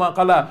رَبُّكَ وَمَا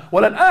قَلَى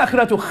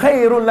وَلَلْآخِرَةُ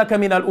خَيْرٌ لَكَ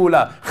مِنَ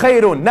الْأُولَى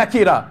خَيْرٌ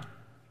nakira.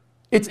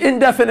 It's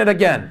indefinite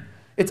again.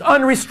 It's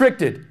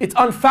unrestricted. It's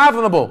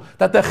unfathomable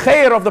that the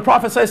khair of the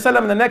Prophet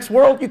ﷺ in the next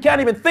world, you can't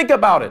even think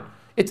about it.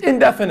 It's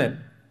indefinite.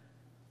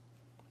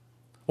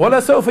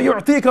 وَلَسَوْفَ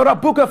يُعْطِيكَ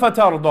رَبُّكَ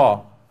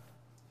فَتَرْضَى.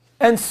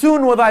 And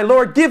soon will thy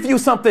Lord give you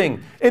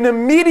something, and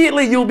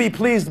immediately you'll be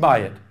pleased by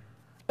it.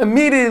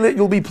 Immediately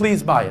you'll be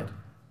pleased by it.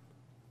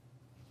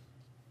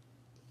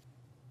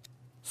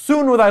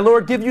 Soon will thy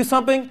Lord give you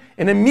something,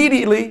 and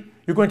immediately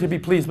you're going to be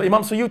pleased. But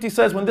Imam Suyuti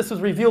says, when this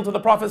was revealed to the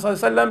Prophet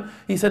ﷺ,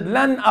 he said,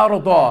 لَنْ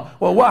أَرْضَى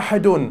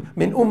وَوَاحِدٌ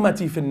مِنْ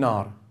أُمَّتِي فِي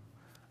النَّارِ.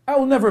 I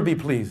will never be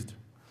pleased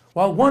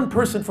while one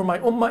person from my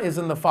ummah is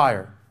in the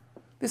fire.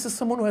 This is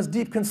someone who has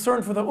deep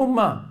concern for the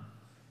ummah.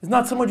 It's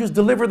not someone who just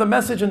delivered the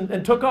message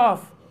and took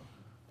off.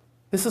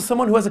 This is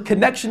someone who has a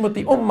connection with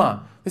the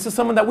ummah. This is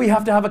someone that we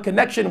have to have a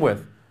connection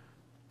with.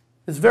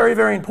 It's very,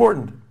 very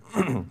important.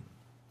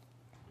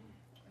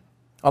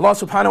 Allah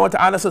subhanahu wa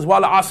ta'ala says,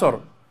 وَالْعَصْرِ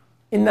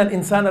إِنَّ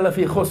الْإِنسَانَ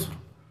لَفِي خُسْرٍ.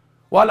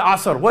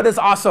 وَالْعَصْرِ. What is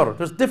asr?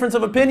 There's difference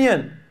of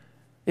opinion.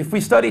 If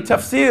we study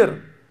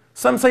tafsir,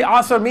 some say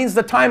asr means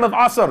the time of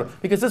asr,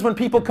 because this is when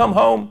people come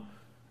home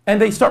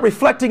and they start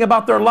reflecting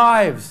about their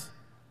lives.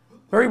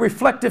 Very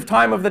reflective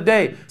time of the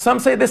day. Some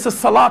say this is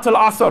salat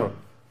al-asr,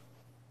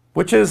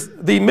 which is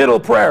the middle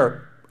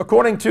prayer,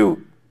 according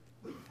to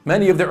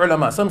many of the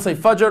ulama. Some say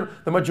fajr,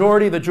 the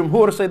majority, the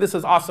jumhur say this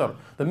is asr,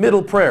 the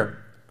middle prayer.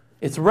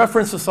 It's a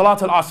reference to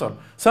Salat al-Asr.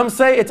 Some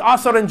say it's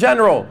Asr in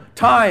general,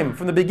 time,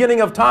 from the beginning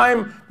of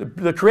time,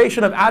 the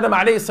creation of Adam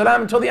alayhi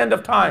salam until the end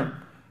of time.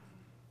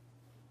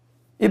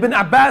 Ibn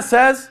Abbas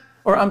says,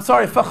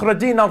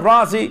 Fakhruddin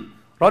al-Razi,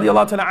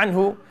 radiallahu ta'ala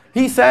anhu,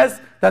 he says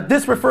that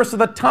this refers to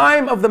the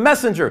time of the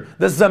messenger,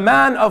 the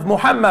zaman of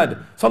Muhammad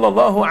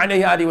sallallahu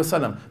alayhi wa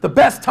sallam, the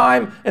best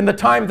time and the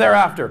time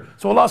thereafter.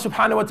 So Allah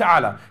subhanahu wa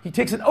ta'ala, He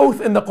takes an oath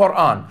in the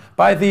Qur'an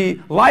by the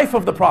life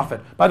of the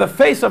Prophet, by the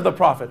face of the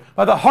Prophet,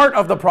 by the heart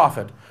of the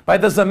Prophet, by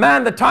the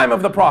zaman, the time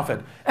of the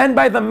Prophet, and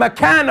by the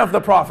makan of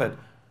the Prophet.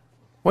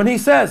 When he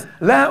says,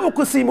 لا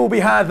أقسم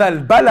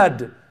بهذا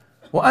البلد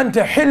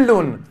وأنت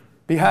حل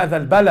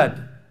بهذا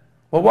البلد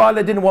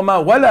ووالد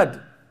وما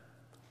ولد.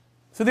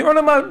 So the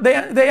ulama,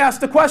 they ask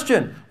the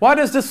question, why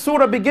does this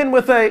surah begin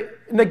with a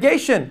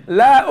negation?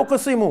 La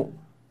uqsimu.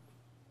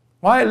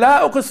 Why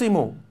la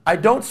uqsimu? I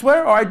don't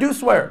swear or I do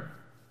swear?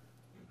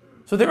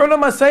 So the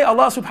ulama say,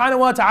 Allah subhanahu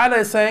wa ta'ala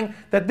is saying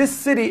that this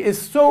city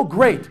is so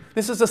great.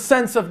 This is a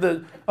sense of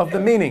the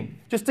meaning.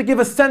 Just to give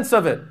a sense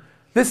of it.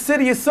 This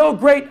city is so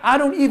great, I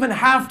don't even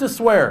have to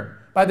swear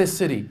by this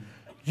city.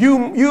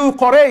 You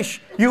Quraysh,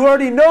 you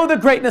already know the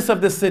greatness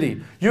of this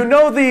city. You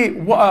know the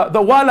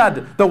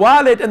walad, the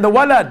walid and the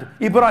walad,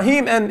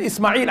 Ibrahim and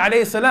Ismail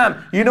alayhi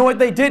salam. You know what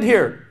they did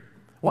here.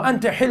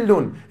 وَأَنْتَ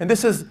حِلٌّ. And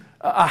this is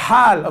a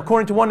hal,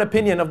 according to one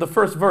opinion of the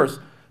first verse.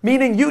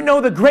 Meaning you know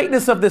the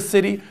greatness of this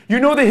city. You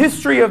know the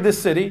history of this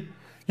city.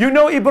 You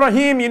know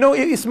Ibrahim, you know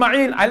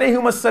Ismail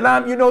alayhim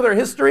salam. You know their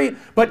history.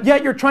 But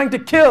yet you're trying to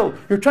kill.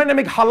 You're trying to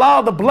make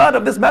halal the blood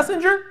of this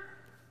messenger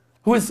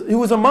who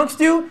is amongst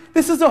you.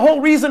 This is the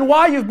whole reason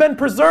why you've been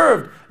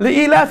preserved.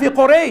 لِإِلَافِ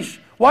قُرَيْشٍ.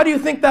 Why do you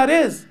think that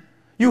is?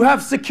 You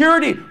have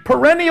security,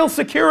 perennial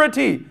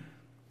security.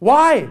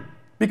 Why?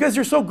 Because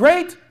you're so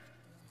great?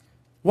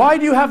 Why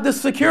do you have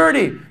this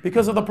security?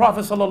 Because of the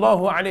Prophet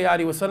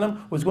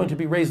ﷺ who is going to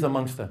be raised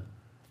amongst them.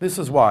 This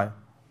is why.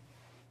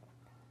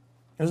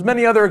 There's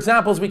many other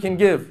examples we can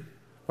give.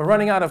 We're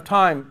running out of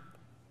time.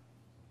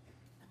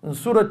 In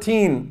Surah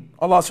Teen,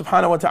 Allah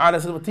subhanahu wa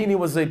ta'ala says, وَتِينِ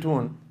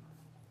وَالزَّيْتُونَ.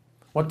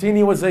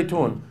 Watini was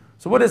zaytun.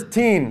 So what is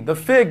teen? The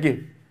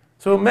fig.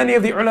 So many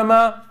of the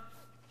ulama,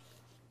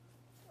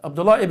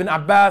 Abdullah ibn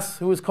Abbas,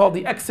 who is called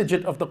the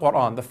exegete of the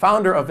Qur'an, the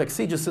founder of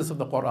exegesis of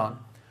the Qur'an,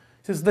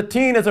 says the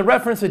teen is a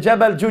reference to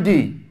Jabal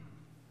Judi.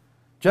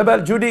 Jabal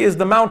Judi is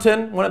the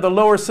mountain, one of the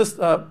lower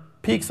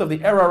peaks of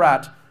the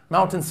Ararat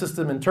mountain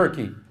system in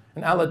Turkey,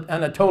 in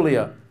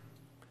Anatolia.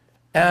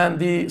 And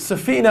the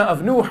Safina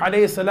of Nuh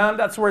alayhi salam,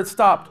 that's where it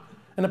stopped.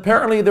 And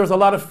apparently there was a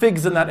lot of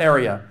figs in that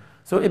area.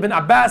 So Ibn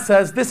Abbas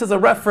says this is a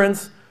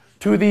reference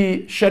to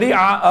the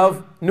Sharia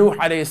of Nuh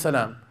alayhi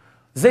salam.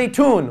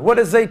 Zaytun, what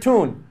is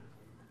Zaytun?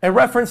 A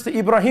reference to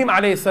Ibrahim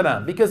alayhi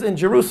salam. Because in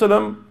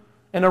Jerusalem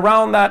and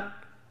around that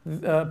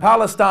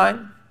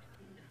Palestine,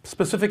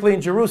 specifically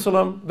in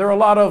Jerusalem, there are a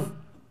lot of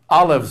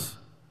olives.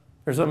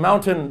 There's a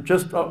mountain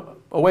just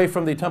away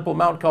from the Temple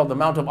Mount called the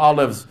Mount of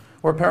Olives,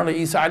 where apparently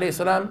Isa alayhi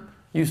salam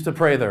used to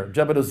pray there.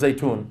 Jabal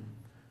al-Zaytun.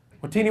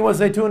 Watini was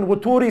Zaytun,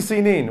 Turi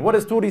Sinin. What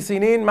is Turi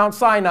Sinin? Mount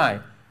Sinai,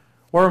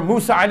 where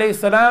Musa alayhi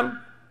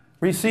salam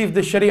received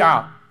the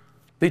Sharia,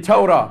 the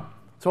Torah.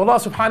 So Allah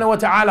subhanahu wa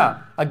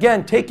ta'ala,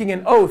 again taking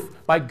an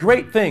oath by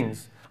great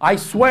things. I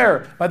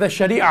swear by the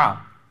Sharia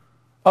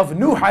of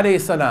Nuh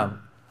alayhi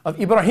salam, of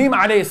Ibrahim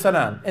alayhi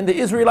salam, and the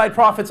Israelite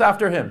prophets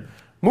after him,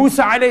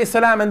 Musa alayhi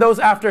salam and those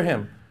after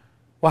him.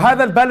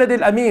 وَهَذَا الْبَلَدِ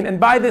الْأَمِينَ. And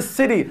by this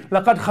city,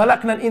 لَقَدْ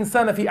خَلَقْنَا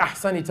الْإِنسَانَ فِي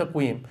أَحْسَنِ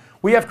تَقْوِيمٍ.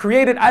 We have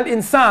created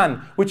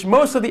al-insan, which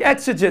most of the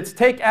exegetes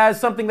take as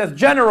something that's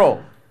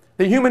general.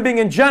 the human being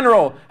in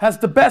general, has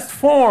the best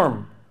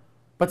form.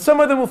 But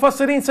some of the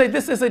Mufassirin say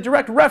this is a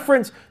direct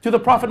reference to the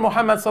Prophet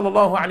Muhammad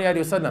sallallahu alaihi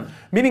wasallam,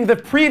 meaning the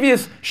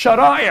previous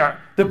shara'i',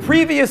 the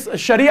previous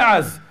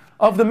shari'ahs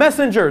of the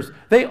messengers,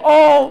 they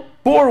all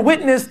bore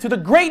witness to the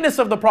greatness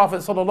of the Prophet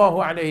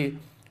sallallahu alaihi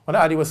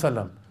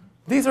wasallam.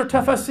 These are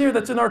tafsir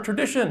that's in our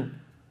tradition.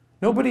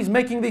 Nobody's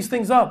making these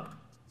things up.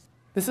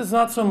 This is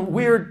not some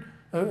weird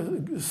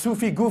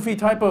Sufi goofy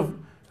type of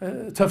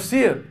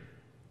tafsir.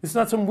 This is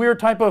not some weird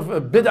type of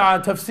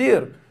bid'ah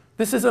tafsir.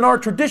 This is in our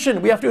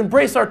tradition. We have to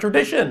embrace our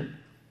tradition.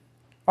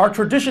 Our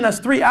tradition has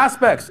three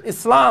aspects: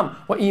 Islam,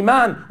 wa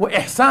iman, wa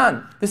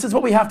ihsan. This is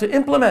what we have to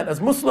implement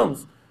as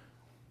Muslims.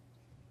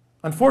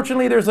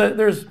 Unfortunately,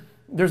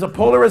 there's a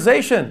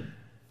polarization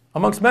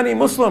amongst many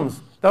Muslims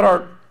that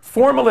are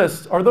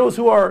formalists, or those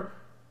who are,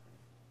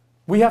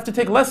 we have to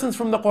take lessons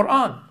from the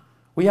Qur'an.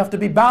 We have to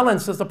be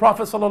balanced as the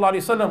Prophet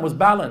ﷺ was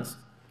balanced.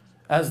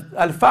 As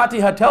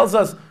Al-Fatiha tells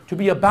us to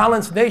be a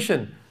balanced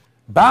nation.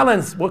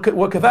 Balance.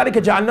 وَكَذَلِكَ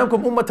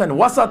جَعَلْنَاكُمْ أُمَّةً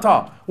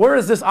وَسَطًا. Where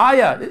is this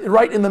ayah?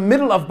 Right in the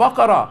middle of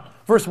Baqarah.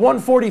 Verse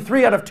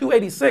 143 out of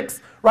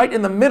 286. Right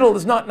in the middle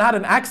is not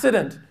an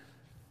accident.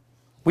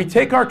 We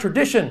take our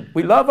tradition.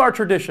 We love our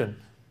tradition.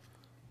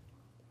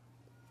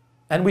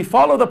 And we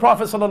follow the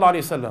Prophet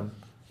ﷺ.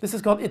 This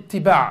is called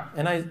ittiba'.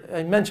 And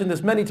I mentioned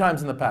this many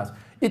times in the past.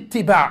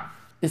 Ittiba'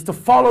 is to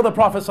follow the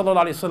Prophet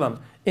ﷺ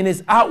in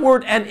his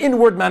outward and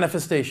inward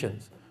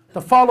manifestations. To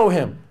follow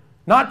him.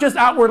 Not just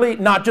outwardly,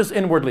 not just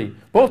inwardly.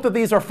 Both of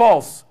these are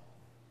false.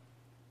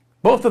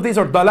 Both of these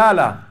are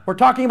dalala. We're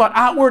talking about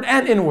outward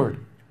and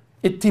inward.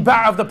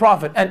 Ittiba' of the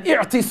Prophet. And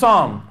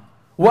i'tisam.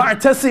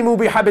 Wa'tasimu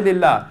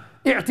bihablillah.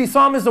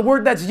 I'tisam is the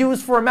word that's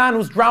used for a man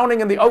who's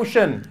drowning in the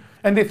ocean.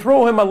 And they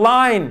throw him a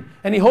line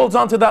and he holds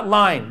onto that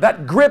line.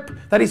 That grip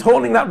that he's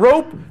holding, that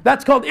rope,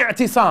 that's called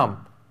i'tisam.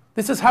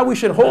 This is how we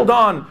should hold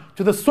on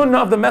to the sunnah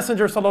of the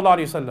Messenger sallallahu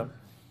alaihi wasallam.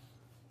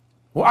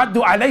 وَعَدُّ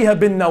عَلَيْهَا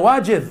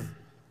بِالنَّوَاجِذِ.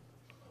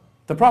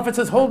 The Prophet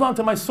says, hold on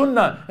to my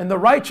sunnah and the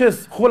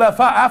righteous khulafa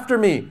after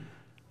me.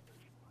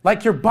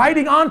 Like you're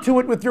biting onto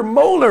it with your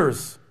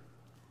molars.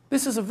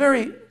 This is a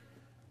very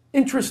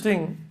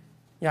interesting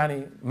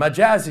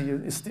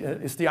majazi,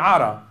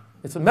 isti'ara.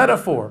 It's a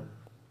metaphor.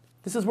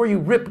 This is where you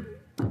rip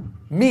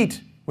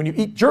meat when you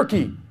eat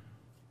jerky.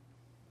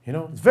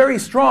 It's very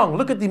strong.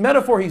 Look at the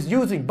metaphor he's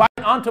using. Bite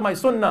onto my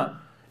sunnah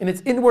in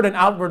its inward and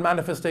outward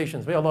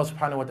manifestations. May Allah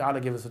subhanahu wa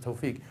ta'ala give us the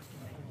tawfiq.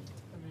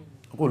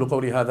 أقول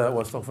قولي هذا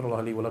وأستغفر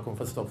الله لي ولكم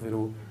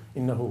فاستغفروه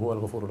إنه هو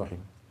الغفور الرحيم.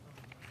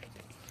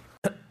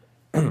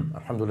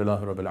 الحمد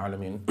لله رب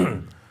العالمين.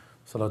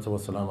 صلاة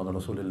والسلام على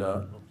رسول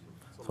الله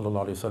صلى الله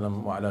عليه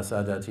وسلم وعلى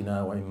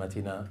ساداتنا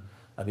وإمتنا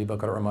أبي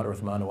بكر عمر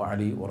عثمان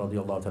وعلي ورضي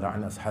الله تعالى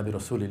عن أصحاب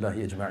رسول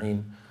الله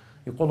أجمعين.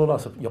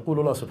 يقول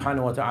الله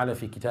سبحانه وتعالى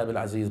في كتاب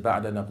العزيز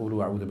بعد أن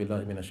نقول أعوذ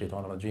بالله من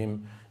الشيطان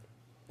الرجيم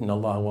إن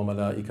الله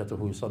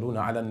وملائكته يصلون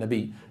على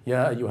النبي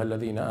يا أيها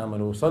الذين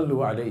آمنوا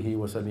صلوا عليه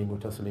وسلموا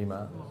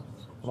تسليما.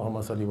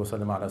 اللهم صل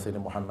وسلم على سيدنا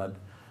محمد.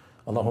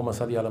 اللهم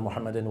صل على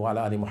محمد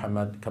وعلى آل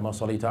محمد كما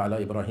صليت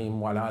على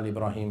إبراهيم وعلى آل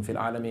إبراهيم في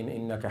العالمين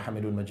إنك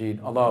حميد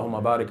مجيد. اللهم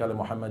بارك على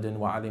محمد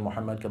وعلى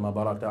محمد كما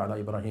باركت على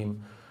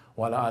إبراهيم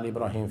وعلى آل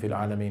إبراهيم في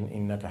العالمين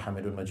إنك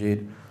حميد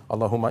مجيد.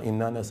 اللهم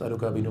إنا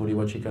نسألك بنور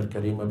وجهك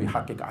الكريم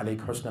وبحقك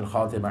عليك حسن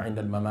الخاتمة عند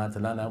الممات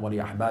لنا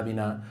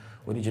ولأحبابنا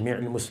ولجميع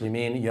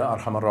المسلمين يا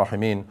أرحم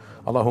الراحمين.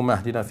 اللهم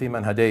اهدنا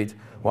فيمن هديت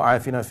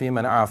وعافنا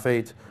فيمن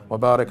عافيت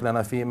وبارك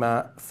لنا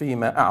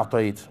فيما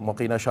أعطيت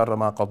وقنا شر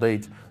ما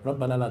قضيت.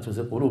 ربنا لا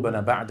تزغ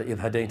قلوبنا بعد إذ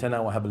هديتنا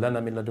وهب لنا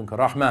من لدنك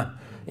رحمة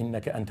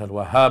إنك أنت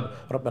الوهاب.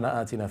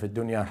 ربنا آتنا في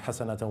الدنيا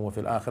حسنة وفي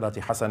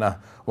الآخرة حسنة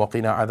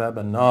وقنا عذاب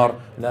النار.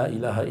 لا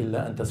إله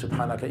إلا أنت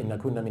سبحانك إن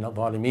كنا من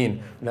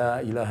الظالمين.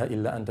 لا إله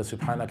إلا أنت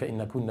سبحانك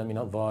إن كنا من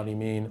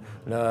الظالمين.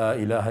 لا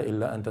إله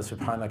إلا أنت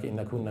سبحانك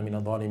إن كنا من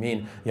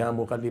الظالمين. يا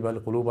مقلب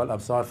القلوب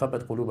والأبصار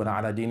ثبت قلوبنا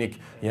على دينك.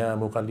 يا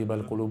مقلب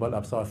القلوب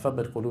والأبصار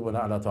ثبت قلوبنا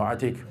على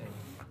طاعتك.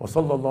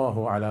 وصلى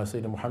الله على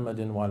سيدنا محمد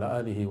وعلى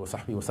آله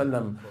وصحبه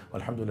وسلم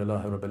والحمد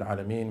لله رب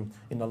العالمين.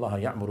 إن الله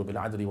يأمر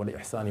بالعدل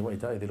والإحسان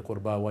وإيتاء ذي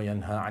القربى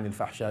وينهى عن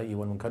الفحشاء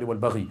والمنكر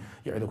والبغي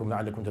يعظكم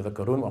لعلكم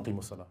تذكرون وأقيموا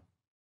الصلاة.